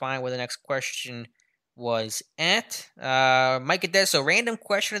here and find where the next question was at. Mike Adesso, random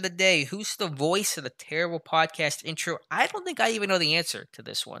question of the day. Who's the voice of the terrible podcast intro? I don't think I even know the answer to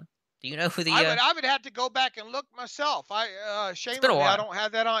this one. Do you know who the... I would have to go back and look myself. It's Shame been a on me. I while. don't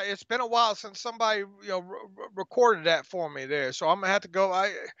have that on. It's been a while since somebody recorded that for me there. So I'm gonna have to go.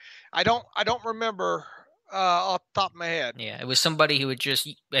 I don't remember off the top of my head. Yeah, it was somebody who had just.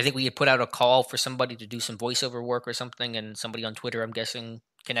 I think we had put out a call for somebody to do some voiceover work or something, and somebody on Twitter, I'm guessing,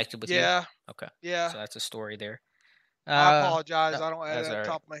 connected with you. Yeah, Okay, yeah. so that's a story there. I No, apologize. I don't have that's that all off the right.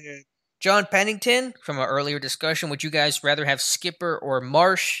 top of my head. John Pennington from our earlier discussion. Would you guys rather have Skipper or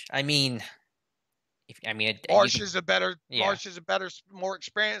Marsh? I mean, if I mean, you Marsh could. is a better. Yeah, Marsh is a better, more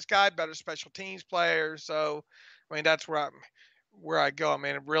experienced guy, better special teams player. So, I mean, that's where I go. I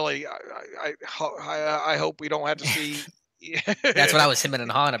mean, really, I hope we don't have to see that's what I was him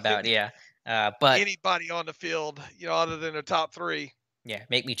and Han about. Yeah, but anybody on the field, other than the top three. yeah,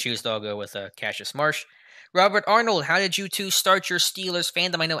 make me choose. Though I'll go with Cassius Marsh. Robert Arnold, how did you two start your Steelers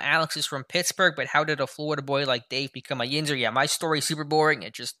fandom? I know Alex is from Pittsburgh, but how did a Florida boy like Dave become a Yinzer? Yeah, my story's super boring.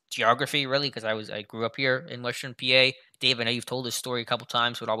 It's just geography, really, because I grew up here in Western PA. Dave, I know you've told this story a couple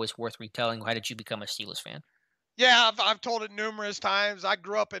times, but always worth retelling. How did you become a Steelers fan? Yeah, I've told it numerous times. I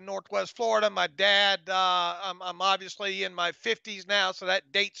grew up in Northwest Florida. My dad, I'm obviously in my 50s now, so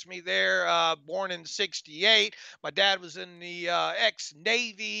that dates me there. Born in '68. My dad was in the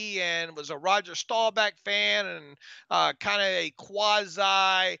ex-Navy and was a Roger Staubach fan and kind of a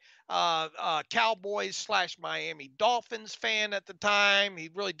quasi Cowboys slash Miami Dolphins fan at the time. He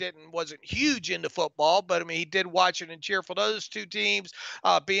really wasn't huge into football, but I mean, he did watch it and cheer for those two teams.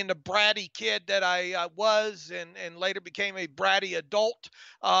 Being the bratty kid that I was, and later became a bratty adult,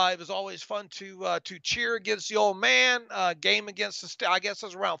 it was always fun to cheer against the old man. Game against I guess I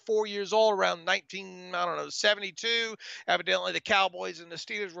was around 4 years old, around 19, I don't know, 72. Evidently, the Cowboys and the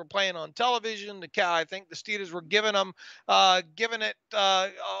Steelers were playing on television. I think the Steelers were giving it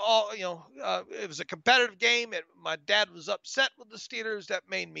all. It was a competitive game. My dad was upset with the Steelers. That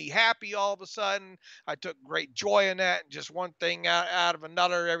made me happy all of a sudden. I took great joy in that, and just one thing out of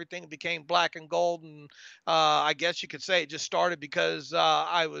another, everything became black and gold. And I guess you could say it just started because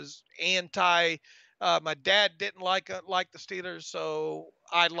I was anti. My dad didn't like the Steelers, so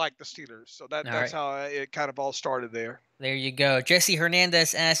I liked the Steelers. So All that's right. how it kind of all started there. There you go. Jesse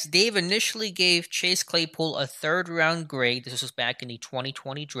Hernandez asks, Dave initially gave Chase Claypool a third round grade. This was back in the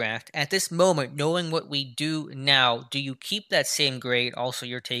 2020 draft. At this moment, knowing what we do now, do you keep that same grade? Also,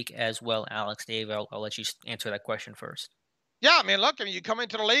 your take as well, Alex. Dave, I'll let you answer that question first. Yeah, I mean, look, I mean, you come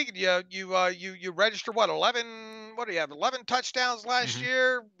into the league and you register what 11? What do you have? 11 touchdowns last Hmm.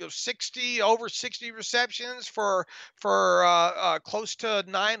 year. 60 over 60 receptions for close to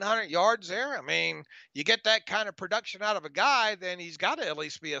 900 yards there. I mean, you get that kind of production out of a guy, then he's got to at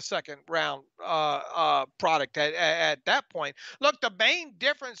least be a second round product at that point. Look, the main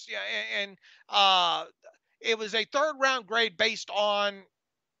difference, yeah, and it was a third round grade based on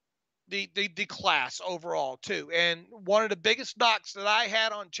the class overall too. And one of the biggest knocks that I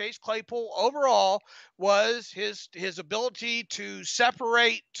had on Chase Claypool overall was his ability to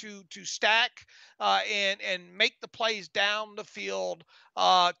separate, to stack, and make the plays down the field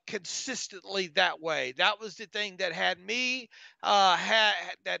consistently that way. That was the thing that had me a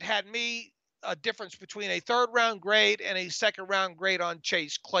difference between a third round grade and a second round grade on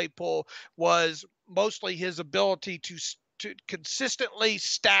Chase Claypool was mostly his ability to consistently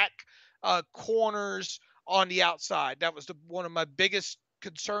stack corners on the outside. That was one of my biggest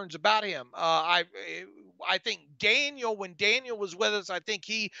concerns about him. I think Daniel, when Daniel was with us, I think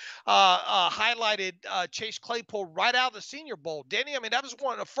he highlighted Chase Claypool right out of the Senior Bowl. Denny, I mean, that was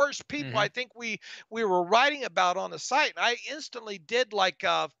one of the first people Hmm. I think we were writing about on the site. And I instantly did like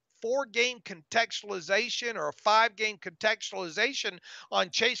a 4 game contextualization or a 5 game contextualization on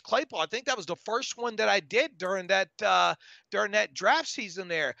Chase Claypool. I think that was the first one that I did during that draft season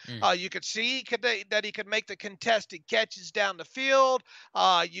there. Mm. You could see that he could make the contested catches down the field.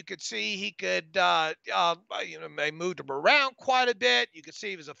 You could see he could, they moved him around quite a bit. You could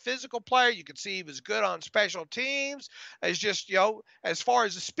see he was a physical player. You could see he was good on special teams. It's just, as far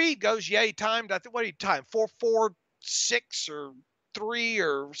as the speed goes, yeah, he timed, I think, what did he time? 4.46 or 3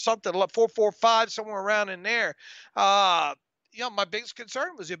 or something, 4.45, somewhere around in there. My biggest concern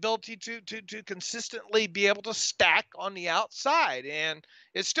was the ability to consistently be able to stack on the outside, and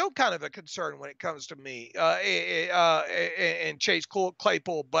it's still kind of a concern when it comes to me and Chase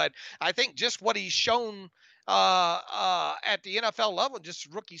Claypool. But I think just what he's shown at the NFL level, just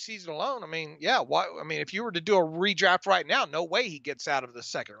rookie season alone. I mean, yeah. Why? I mean, if you were to do a redraft right now, no way he gets out of the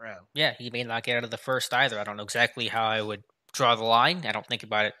second round. Yeah, he may not get out of the first either. I don't know exactly how I would draw the line. I don't think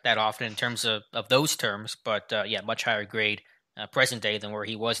about it that often in terms of those terms, but yeah, much higher grade present day than where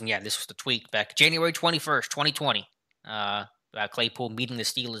he was. And yeah, this was the tweet back January 21st, 2020. About Claypool meeting the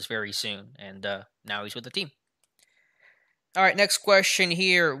Steelers very soon, and now he's with the team. All right, next question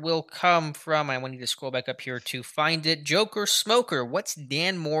here will come from, I want you to scroll back up here to find it. Joker Smoker, what's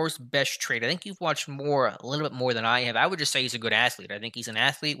Dan Moore's best trait? I think you've watched more, a little bit more than I have. I would just say he's a good athlete. I think he's an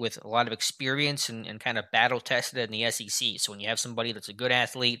athlete with a lot of experience and kind of battle tested in the SEC. So when you have somebody that's a good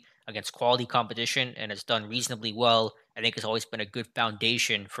athlete against quality competition and has done reasonably well, I think it's always been a good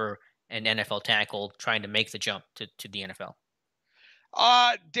foundation for an NFL tackle trying to make the jump to the NFL.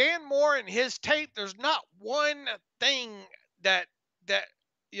 Dan Moore and his tape, there's not one thing that that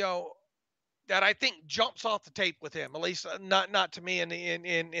you know that I think jumps off the tape with him. At least not to me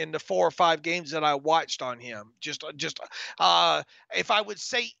in the 4 or 5 games that I watched on him. If I would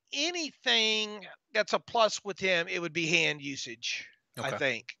say anything that's a plus with him, it would be hand usage. I Okay.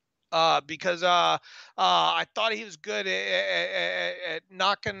 think. Because I thought he was good at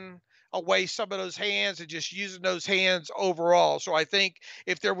knocking away some of those hands and just using those hands overall. So I think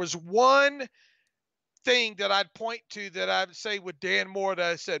if there was one thing that I'd point to that I would say with Dan Moore that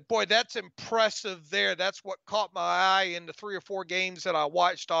I said, boy, that's impressive there. That's what caught my eye in the 3 or 4 games that I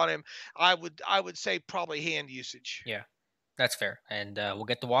watched on him. I would say probably hand usage. Yeah. That's fair. And we'll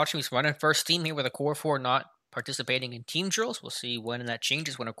get to watch him. He's running first team here with a core four not participating in team drills. We'll see when that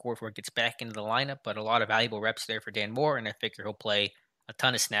changes when a core four gets back into the lineup. But a lot of valuable reps there for Dan Moore, and I figure he'll play a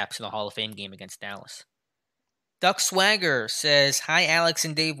ton of snaps in the Hall of Fame game against Dallas. Duck Swagger says, "Hi Alex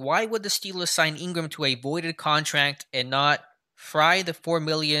and Dave. Why would the Steelers sign Ingram to a voided contract and not fry the $4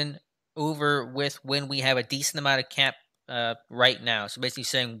 million over with when we have a decent amount of cap right now?" So basically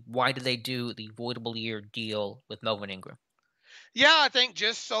saying, why did they do the voidable year deal with Melvin Ingram? Yeah, I think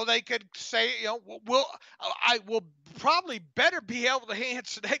just so they could say, I will probably better be able to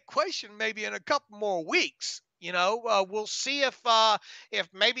answer that question maybe in a couple more weeks. We'll see if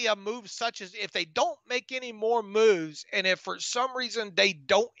maybe a move such as if they don't make any more moves, and if for some reason they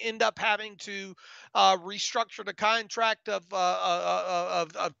don't end up having to restructure the contract of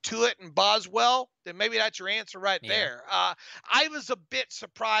Tuitt and Boswell, then maybe that's your answer right Yeah. there. I was a bit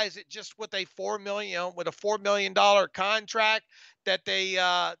surprised at just with a $4 million contract that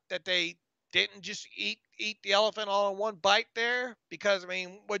they didn't just eat the elephant all in one bite there, because I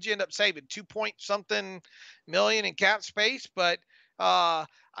mean, what'd you end up saving? 2 point something million in cap space. But I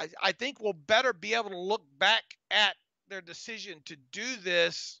think we'll better be able to look back at their decision to do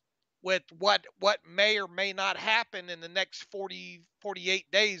this with what may or may not happen in the next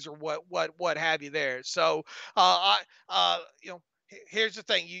 48 days or what have you there. So here's the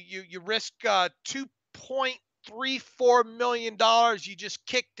thing: you risk 2.34 million you just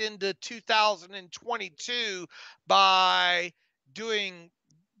kicked into 2022 by doing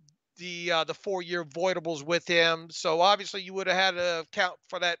the 4 year voidables with him. So obviously you would have had to account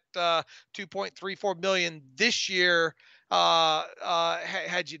for that 2.34 million this year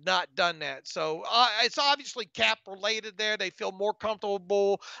had you not done that. So it's obviously cap related there. They feel more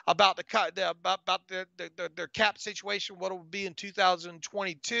comfortable about about their cap situation, what it will be in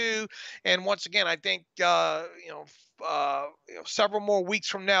 2022. And once again, I think several more weeks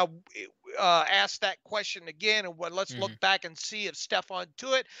from now, ask that question again, and let's Hmm. look back and see if Stephon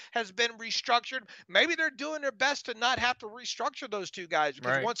Tuitt has been restructured. Maybe they're doing their best to not have to restructure those two guys,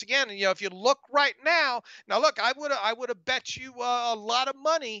 because Right. once again, if you look right now, look, I would have bet you a lot of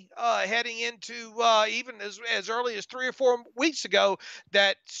money heading into even as early as 3 or 4 weeks ago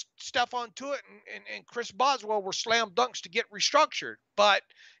that Stephon Tuitt and Chris Boswell were slam dunks to get restructured. But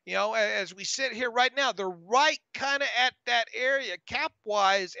as we sit here right now, they're right kind of at that area cap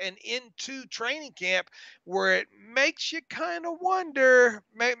wise and into training camp where it makes you kind of wonder,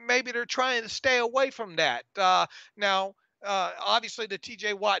 maybe they're trying to stay away from that. Now, obviously, the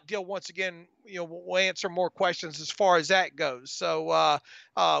TJ Watt deal, once again, will answer more questions as far as that goes. So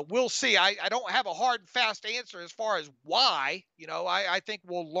we'll see. I don't have a hard and fast answer as far as why. I think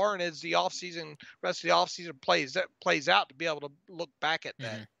we'll learn as the offseason, rest of the offseason plays out, to be able to look back at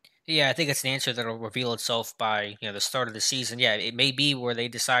that. Hmm. Yeah, I think it's an answer that'll reveal itself by the start of the season. Yeah, it may be where they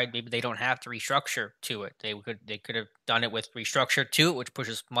decide maybe they don't have to restructure to it. They could have done it with restructure to it, which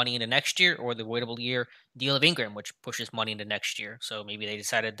pushes money into next year, or the waitable year deal of Ingram, which pushes money into next year. So maybe they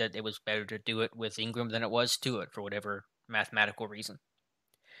decided that it was better to do it with Ingram than it was to it for whatever mathematical reason.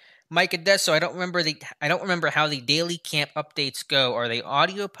 Mike Adesso, I don't remember how the daily camp updates go. Are they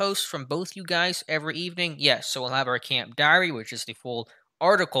audio posts from both you guys every evening? Yes. So we'll have our camp diary, which is the full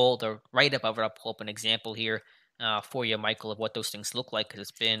article, the write up of it. I'll pull up an example here for you, Michael, of what those things look like, because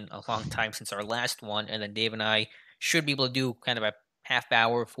it's been a long time since our last one. And then Dave and I should be able to do kind of a half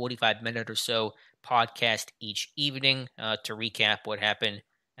hour, 45-minute or so podcast each evening to recap what happened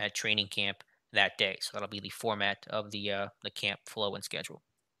at training camp that day. So that'll be the format of the camp flow and schedule.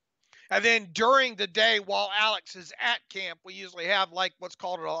 And then during the day, while Alex is at camp, we usually have like what's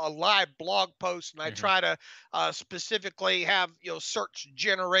called a live blog post, and I Hmm. try to specifically have search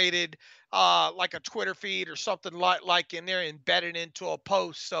generated like a Twitter feed or something like in there, embedded into a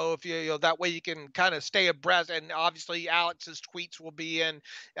post. So if that way you can kind of stay abreast, and obviously Alex's tweets will be in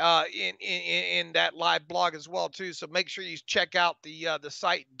that live blog as well too. So make sure you check out the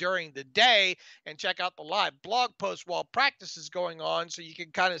site during the day and check out the live blog post while practice is going on, so you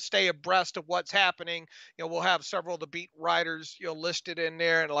can kind of stay abreast of what's happening. We'll have several of the beat writers listed in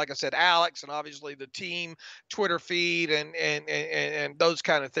there, and like I said, Alex, and obviously the team Twitter feed and those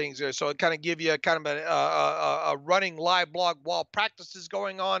kind of things there. So it kind of give you a kind of a running live blog while practice is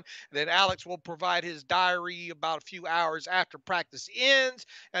going on. Then Alex will provide his diary about a few hours after practice ends,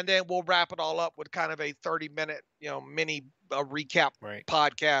 and then we'll wrap it all up with kind of a 30-minute mini recap Right.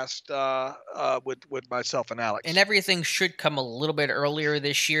 podcast with myself and And Alex. everything should come a little bit earlier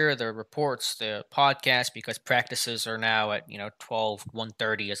this year. The reports, the podcast, because practices are now at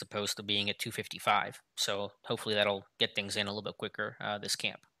 12:1:30 as opposed to being at 2:55. So hopefully that'll get things in a little bit quicker this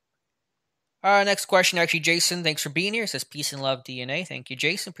camp. Next question, actually, Jason. Thanks for being here. It says peace and love DNA. Thank you,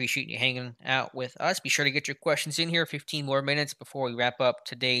 Jason. Appreciate you hanging out with us. Be sure to get your questions in here. 15 more minutes before we wrap up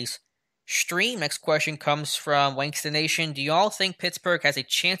today's stream. Next question comes from Wangston Nation. Do y'all think Pittsburgh has a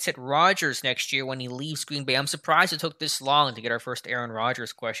chance at Rodgers next year when he leaves Green Bay? I'm surprised it took this long to get our first Aaron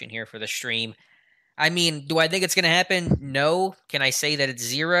Rodgers question here for the stream. I mean, do I think it's going to happen? No. Can I say that it's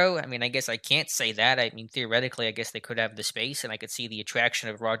zero? I mean, I guess I can't say that. I mean, theoretically, I guess they could have the space, and I could see the attraction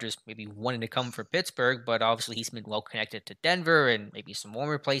of Rodgers maybe wanting to come for Pittsburgh, but obviously he's been well connected to Denver and maybe some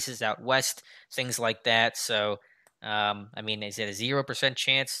warmer places out west, things like that. So, I mean, is it a 0%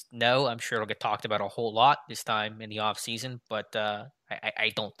 chance? No. I'm sure it'll get talked about a whole lot this time in the offseason, but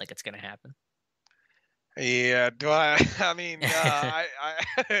I don't think it's going to happen. Yeah, do I? I mean, I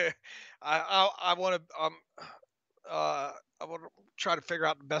want to I want to try to figure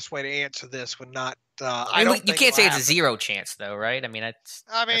out the best way to answer this when not. I I mean, don't you think can't it'll say it's a happen. zero chance, though, right? I mean, I that's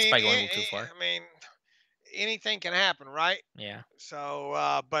mean, probably going a little too far. I mean, anything can happen, right? Yeah.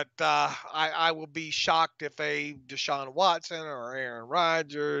 So, but I will be shocked if a Deshaun Watson or Aaron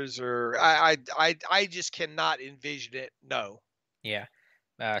Rodgers or I just cannot envision it. No. Yeah.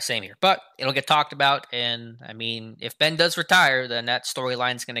 Same here. But it'll get talked about. And I mean, if Ben does retire, then that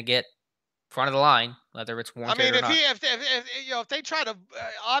storyline's going to get front of the line, whether it's I warranted mean, or if he, not. if they try to,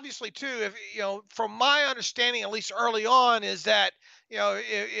 obviously too, if from my understanding, at least early on, is that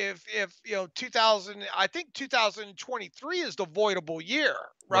if 2000, I think 2023 is the voidable year,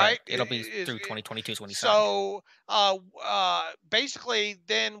 Right. right? It'll be through 2022 is when he signed. So, basically,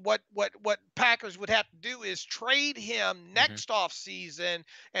 then what Packers would have to do is trade him Hmm. next off season,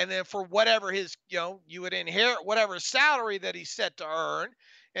 and then for whatever his, you would inherit whatever salary that he's set to earn,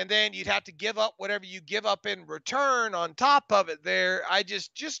 and then you'd have to give up whatever you give up in return on top of it there. I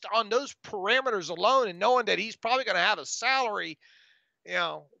just on those parameters alone, and knowing that he's probably going to have a salary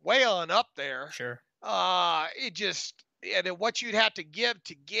way on up there, Sure. it just and then what you'd have to give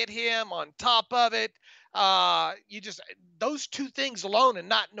to get him on top of it. You just those two things alone, and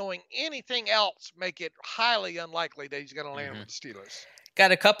not knowing anything else, make it highly unlikely that he's going to land Hmm. with the Steelers.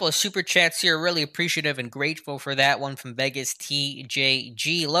 Got a couple of super chats here. Really appreciative and grateful for that one from Vegas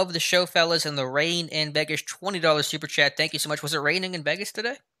TJG. Love the show, fellas, and the rain in Vegas. $20 super chat. Thank you so much. Was it raining in Vegas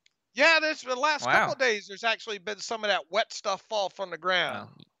today? Yeah, this the last couple Wow. of days. There's actually been some of that wet stuff fall from the ground,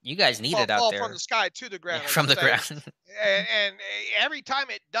 Well, you guys need it out fall from the there. sky to the Yeah, ground, I from should the say. ground. And every time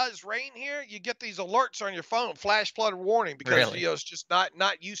it does rain here, you get these alerts on your phone, flash flood warning, because Really? it's just not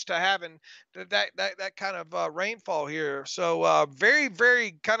used to having that kind of rainfall here. So very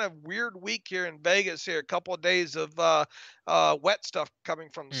very kind of weird week here in Vegas. Here, a couple of days of wet stuff coming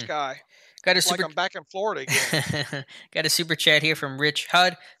from the Hmm. sky. Got a It's like super I'm back in Florida again. got a super chat here from Rich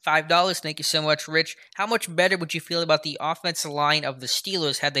Hud. $5. Thank you so much, Rich. How much better would you feel about the offensive line of the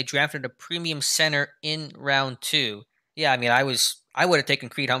Steelers had they drafted a premium center in round 2? Yeah, I mean, I would have taken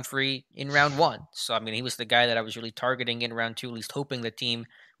Creed Humphrey in round 1. So I mean, he was the guy that I was really targeting in round 2, at least hoping the team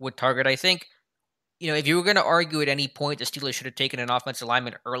would target. I think, if you were going to argue at any point the Steelers should have taken an offensive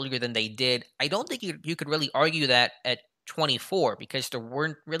lineman earlier than they did, I don't think you could really argue that at 24, because there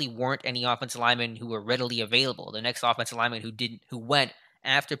weren't any offensive linemen who were readily available. The next offensive lineman who went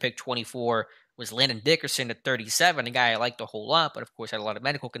after pick 24 was Landon Dickerson at 37, a guy I liked a whole lot, but of course had a lot of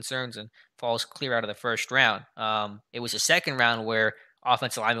medical concerns and falls clear out of the first round. It was the second round where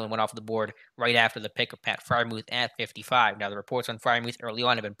offensive lineman went off the board right after the pick of Pat Fryermuth at 55. Now, the reports on Fryermuth early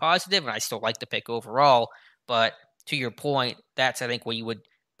on have been positive, and I still like the pick overall. But to your point, that's, I think, where you would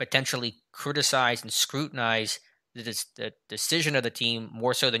potentially criticize and scrutinize the decision of the team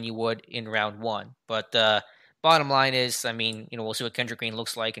more so than you would in round 1. But bottom line is, I mean, we'll see what Kendrick Green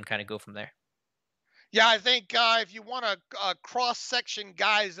looks like and kind of go from there. Yeah, I think if you want to cross section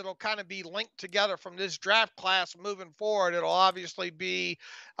guys that'll kind of be linked together from this draft class moving forward, it'll obviously be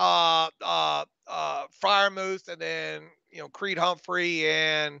Fryermuth, and then Creed Humphrey,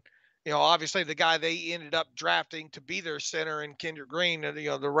 and obviously the guy they ended up drafting to be their center in Kendrick Green, and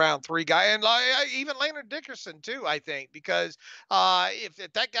the round 3 guy, and even Landon Dickerson too. I think, because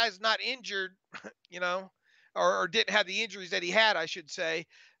if that guy's not injured, you know, or didn't have the injuries that he had, I should say,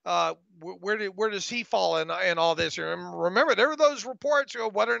 where does he fall in all this? Remember, there were those reports,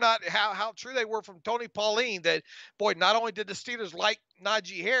 whether or not how true they were, from Tony Pauline, that boy, not only did the Steelers like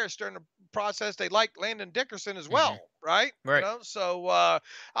Najee Harris during the process, they liked Landon Dickerson as well, right? Right. So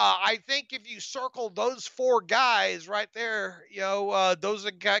I think if you circle those 4 guys right there, those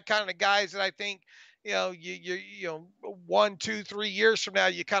are kind of guys that I think, you 1, 2, 3 years from now,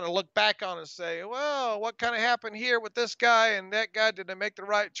 you kind of look back on and say, well, what kind of happened here with this guy and that guy? Did they make the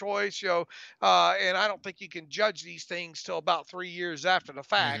right choice? And I don't think you can judge these things till about 3 years after the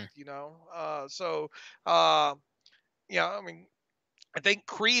fact. Hmm. So I mean, I think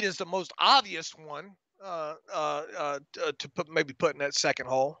Creed is the most obvious one to put in that second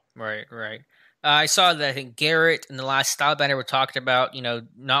hole. Right, right. I saw that I think Garrett in the last style banner were talked about,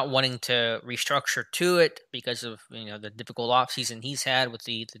 not wanting to restructure to it because of, the difficult offseason he's had with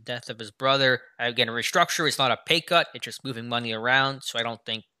the death of his brother. Again, a restructure is not a pay cut, it's just moving money around. So I don't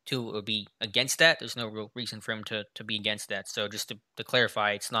think Tua would be against that. There's no real reason for him to be against that. So just to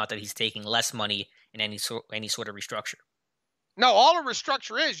clarify, it's not that he's taking less money in any sort of restructure. No, all a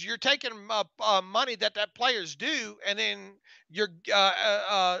restructure is, you're taking money that player's due, and then your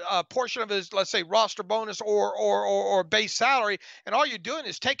a portion of his, let's say, roster bonus or base salary, and all you're doing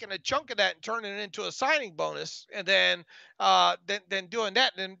is taking a chunk of that and turning it into a signing bonus, and then doing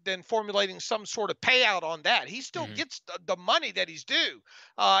that, and then formulating some sort of payout on that. He still gets the money that he's due.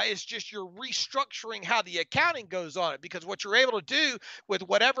 It's just you're restructuring how the accounting goes on it, because what you're able to do with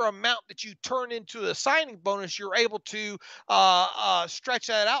whatever amount that you turn into a signing bonus, you're able to stretch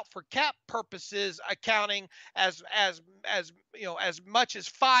that out for cap purposes, accounting as as much as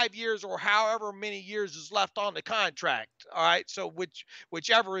 5 years, or however many years is left on the contract. All right, so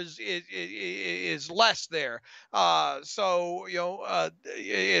whichever is less there. It's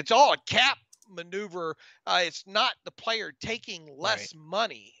all a cap maneuver. It's not the player taking less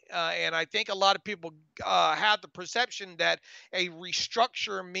money. And I think a lot of people have the perception that a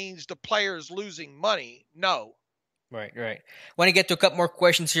restructure means the player is losing money. No. Right, right. Want to get to a couple more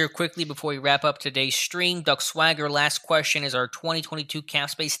questions here quickly before we wrap up today's stream. Duck Swagger, last question: is our 2022 cap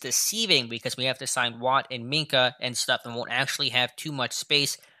space deceiving because we have to sign Watt and Minkah and stuff and won't actually have too much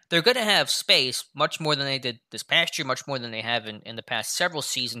space? They're going to have space, much more than they did this past year, much more than they have in the past several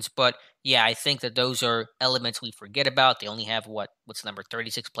seasons. But yeah, I think that those are elements we forget about. They only have what's number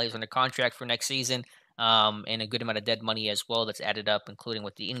 36 players under contract for next season, and a good amount of dead money as well that's added up, including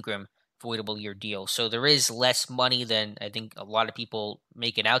with the Ingram voidable year deal. So there is less money than I think a lot of people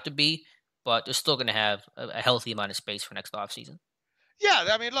make it out to be, but they're still going to have a healthy amount of space for next offseason. Yeah,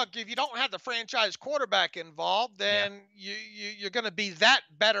 I mean, look, if you don't have the franchise quarterback involved, Yeah, then you're going to be that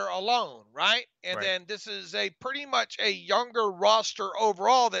better alone, right? And right. then this is a pretty much a younger roster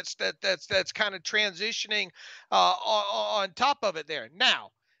overall that's kind of transitioning on top of it there. Now,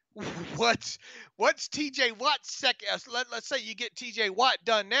 what's what's TJ Watt's second? Let's say you get TJ Watt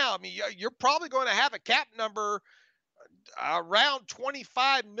done now. I mean, you're probably going to have a cap number around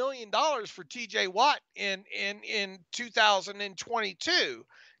 $25 million for TJ Watt in 2022.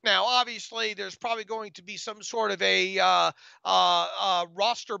 Now, obviously, there's probably going to be some sort of a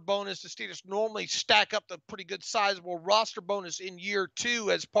roster bonus. The Steelers normally stack up the pretty good sizable roster bonus in year two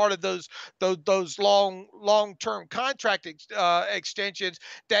as part of those long term contract extensions.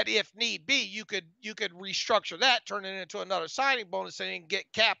 That, if need be, you could restructure that, turn it into another signing bonus, and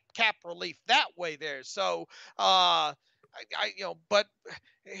get cap relief that way there. So. But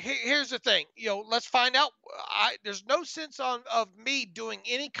here's the thing. Let's find out. There's no sense of me doing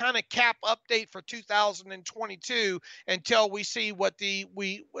any kind of cap update for 2022 until we see what the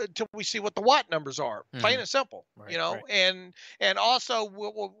Watt numbers are. Plain Hmm. and simple. Right, right. And also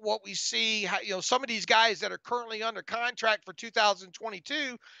what we see. Some of these guys that are currently under contract for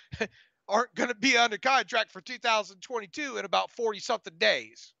 2022 aren't going to be under contract for 2022 in about 40 something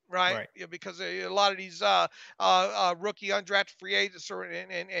days, right? Right. Because a lot of these rookie undrafted free agents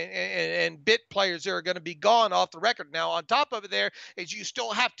and bit players that are going to be gone off the record. Now, on top of it, there is you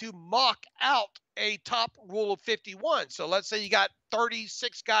still have to mock out a top rule of 51. So let's say you got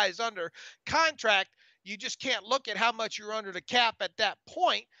 36 guys under contract. You just can't look at how much you're under the cap at that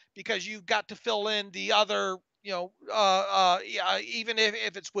point because you've got to fill in the other yeah, even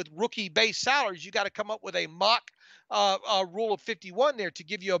if it's with rookie base salaries, you got to come up with a mock rule of 51 there to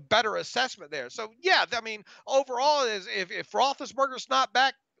give you a better assessment there. So yeah, I mean, overall, is if Roethlisberger's not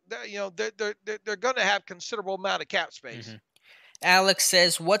back, they're going to have considerable amount of cap space. Hmm. Alex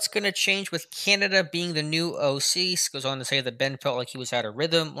says, what's going to change with Canada being the new OC? Goes on to say that Ben felt like he was out of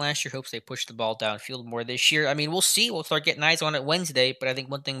rhythm last year. Hopes they push the ball downfield more this year. I mean, we'll see. We'll start getting eyes on it Wednesday. But I think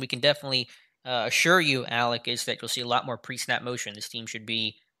one thing we can definitely assure you, Alec, is that you'll see a lot more pre-snap motion. This team should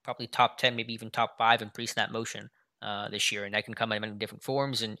be probably top 10, maybe even top 5 in pre-snap motion this year. And that can come in many different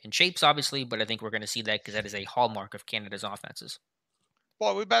forms and shapes, obviously. But I think we're going to see that because that is a hallmark of Canada's offenses.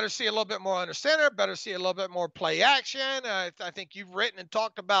 Well, we better see a little bit more under center, better see a little bit more play action. I think you've written and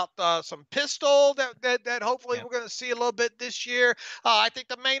talked about some pistol that hopefully Yeah. we're going to see a little bit this year. I think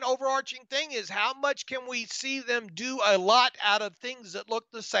the main overarching thing is how much can we see them do a lot out of things that look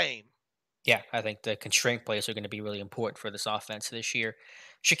the same. Yeah, I think the constraint plays are going to be really important for this offense this year.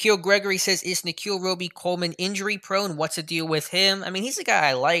 Shaquille Gregory says, is Nikhil Roby Coleman injury prone? What's the deal with him? I mean, he's a guy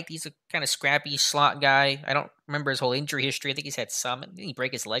I like. He's a kind of scrappy slot guy. I don't remember his whole injury history. I think he's had some. Didn't he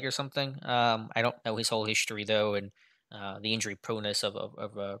break his leg or something? I don't know his whole history, though, and the injury proneness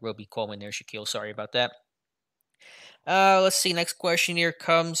of Roby Coleman there, Shaquille. Sorry about that. Let's see. Next question here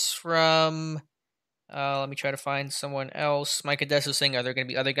comes from let me try to find someone else. Mike Adesso saying, are there going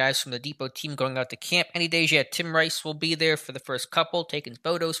to be other guys from the Depot team going out to camp any days yet? Tim Rice will be there for the first couple, taking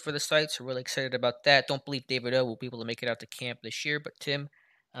photos for the site, so really excited about that. Don't believe David O will be able to make it out to camp this year, but Tim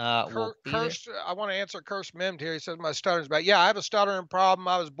will be there. I want to answer Curse Mimed here. He says my stutter's back. Yeah, I have a stuttering problem.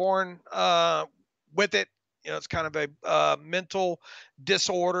 I was born with it. It's kind of a mental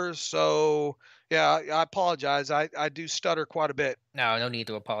disorder. So yeah, I apologize. I do stutter quite a bit. No, no need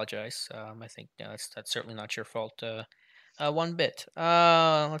to apologize. I think that's certainly not your fault. One bit.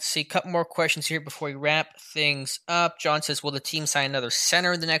 Let's see. A couple more questions here before we wrap things up. John says, will the team sign another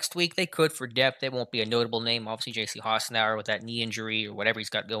center in the next week? They could for depth. It won't be a notable name. Obviously, J.C. Hassenauer with that knee injury or whatever he's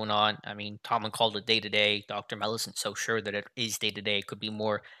got going on. I mean, Tomlin called it day-to-day. Dr. Mel isn't so sure that it is day-to-day. It could be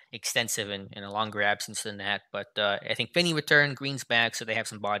more extensive and a longer absence than that. But I think Finney returned, Green's back, so they have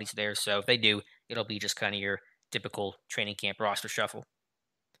some bodies there. So if they do, it'll be just kind of your typical training camp roster shuffle.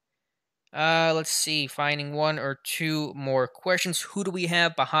 Let's see. Finding one or two more questions. Who do we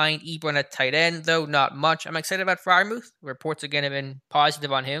have behind Ebron at tight end? Though not much. I'm excited about Freiermuth. Reports again have been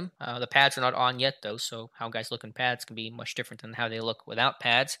positive on him. The pads are not on yet though, so how guys look in pads can be much different than how they look without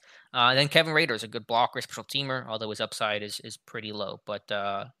pads. Then Kevin Rader is a good blocker, special teamer, although his upside is pretty low. But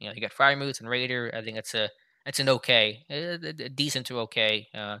you got Freiermuth and Rader. I think that's an okay, a decent to okay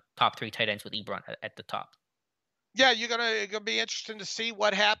top 3 tight ends with Ebron at the top. Yeah, gonna be interesting to see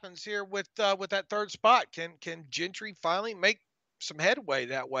what happens here with that third spot. Can Gentry finally make some headway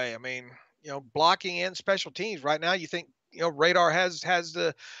that way? I mean, blocking and special teams right now. You think Radar has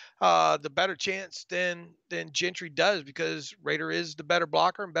the better chance than Gentry does because Radar is the better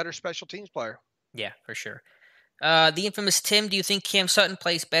blocker and better special teams player. Yeah, for sure. The infamous Tim, do you think Cam Sutton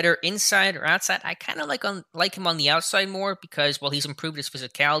plays better inside or outside? I kind of like him on the outside more because, well, he's improved his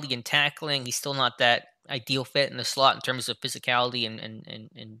physicality and tackling. He's still not that ideal fit in the slot in terms of physicality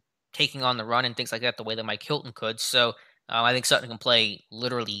and taking on the run and things like that the way that Mike Hilton could. So I think Sutton can play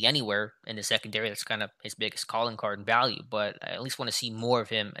literally anywhere in the secondary. That's kind of his biggest calling card and value. But I at least want to see more of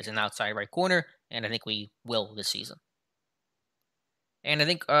him as an outside right corner, and I think we will this season. And I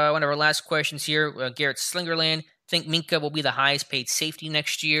think one of our last questions here, Garrett Slingerland, think Minka will be the highest paid safety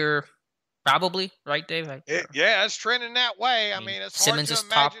next year? Probably, right, Dave? Yeah, it's trending that way. I mean, mean, it's Simmons hard to is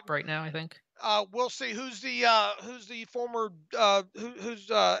top imagine. right now, I think. We'll see who's the former who's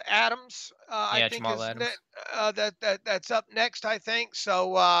Adams. I Yeah, think Jamal is Adams. that's up next. I think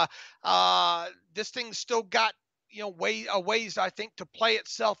so. This thing's still got ways I think to play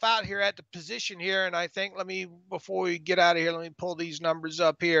itself out here at the position here, and I think before we get out of here, let me pull these numbers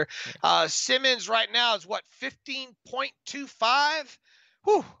up here. Yeah. Simmons right now is what 15.25.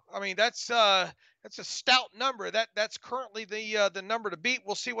 Whew, I mean that's a stout number. That's currently the number to beat.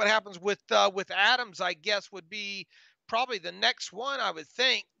 We'll see what happens with Adams. I guess would be probably the next one. I would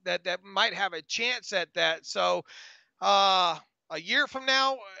think that might have a chance at that. So a year from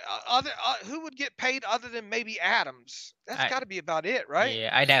now, who would get paid other than maybe Adams? That's got to be about it, right? Yeah,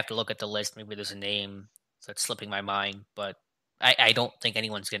 I'd have to look at the list. Maybe there's a name that's slipping my mind, but I don't think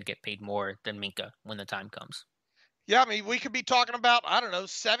anyone's going to get paid more than Minka when the time comes. Yeah, I mean, we could be talking about, I don't know,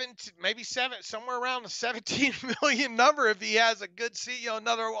 maybe somewhere around the 17 million number if he has a good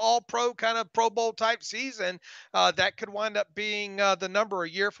another all pro kind of Pro Bowl type season. That could wind up being the number a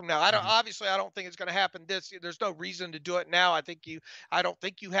year from now. Obviously, I don't think it's going to happen this year. There's no reason to do it now. I don't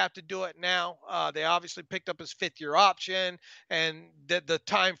think you have to do it now. They obviously picked up his 5th-year option, and the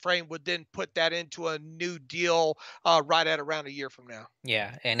time frame would then put that into a new deal right at around a year from now.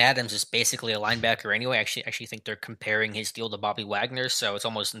 Yeah, and Adams is basically a linebacker anyway. I actually think they're comparing his deal to Bobby Wagner, so it's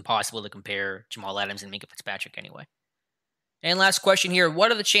almost impossible to compare Jamal Adams and Minka Fitzpatrick anyway. And last question here.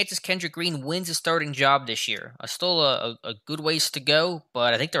 What are the chances Kendrick Green wins a starting job this year? Still a good ways to go,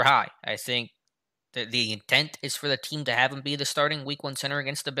 but I think they're high. I think that the intent is for the team to have him be the starting week 1 center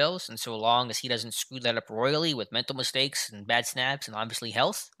against the Bills, and so long as he doesn't screw that up royally with mental mistakes and bad snaps and obviously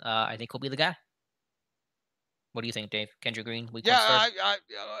health, I think he'll be the guy. What do you think, Dave? Kendrick Green, week 1 start?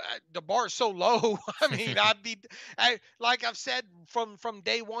 The bar is so low. I mean, like I've said from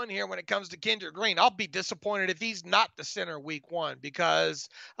day one here when it comes to Kendrick Green, I'll be disappointed if he's not the center week 1 because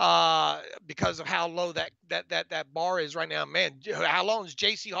of how low that bar is right now. Man, how long is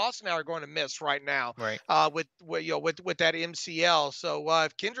J.C. Hassenauer going to miss right now? Right. With that MCL. So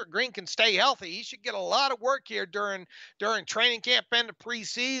if Kendrick Green can stay healthy, he should get a lot of work here during training camp and the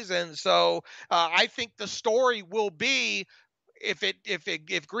preseason. So I think the story will be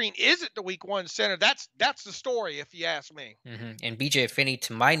if Green isn't the week 1 center, that's the story if you ask me. Mm-hmm. And BJ Finney,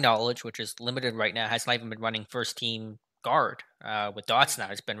 to my knowledge, which is limited right now, has not even been running first team guard with Dotson now.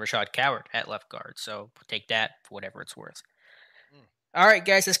 It's been Rashad Coward at left guard. So take that for whatever it's worth. All right,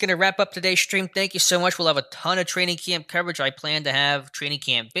 guys, that's going to wrap up today's stream. Thank you so much. We'll have a ton of training camp coverage. I plan to have training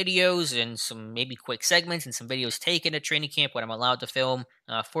camp videos and some maybe quick segments and some videos taken at training camp when I'm allowed to film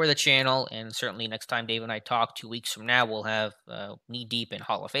for the channel. And certainly next time Dave and I talk 2 weeks from now, we'll have knee-deep in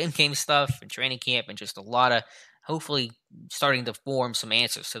Hall of Fame game stuff and training camp and just a lot of hopefully starting to form some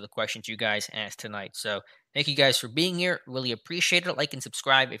answers to the questions you guys asked tonight. So thank you guys for being here. Really appreciate it. Like and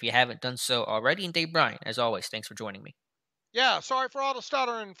subscribe if you haven't done so already. And Dave Bryant, as always, thanks for joining me. Yeah, sorry for all the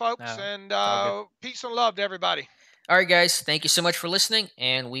stuttering, folks, and peace and love to everybody. All right, guys, thank you so much for listening,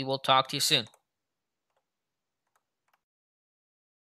 and we will talk to you soon.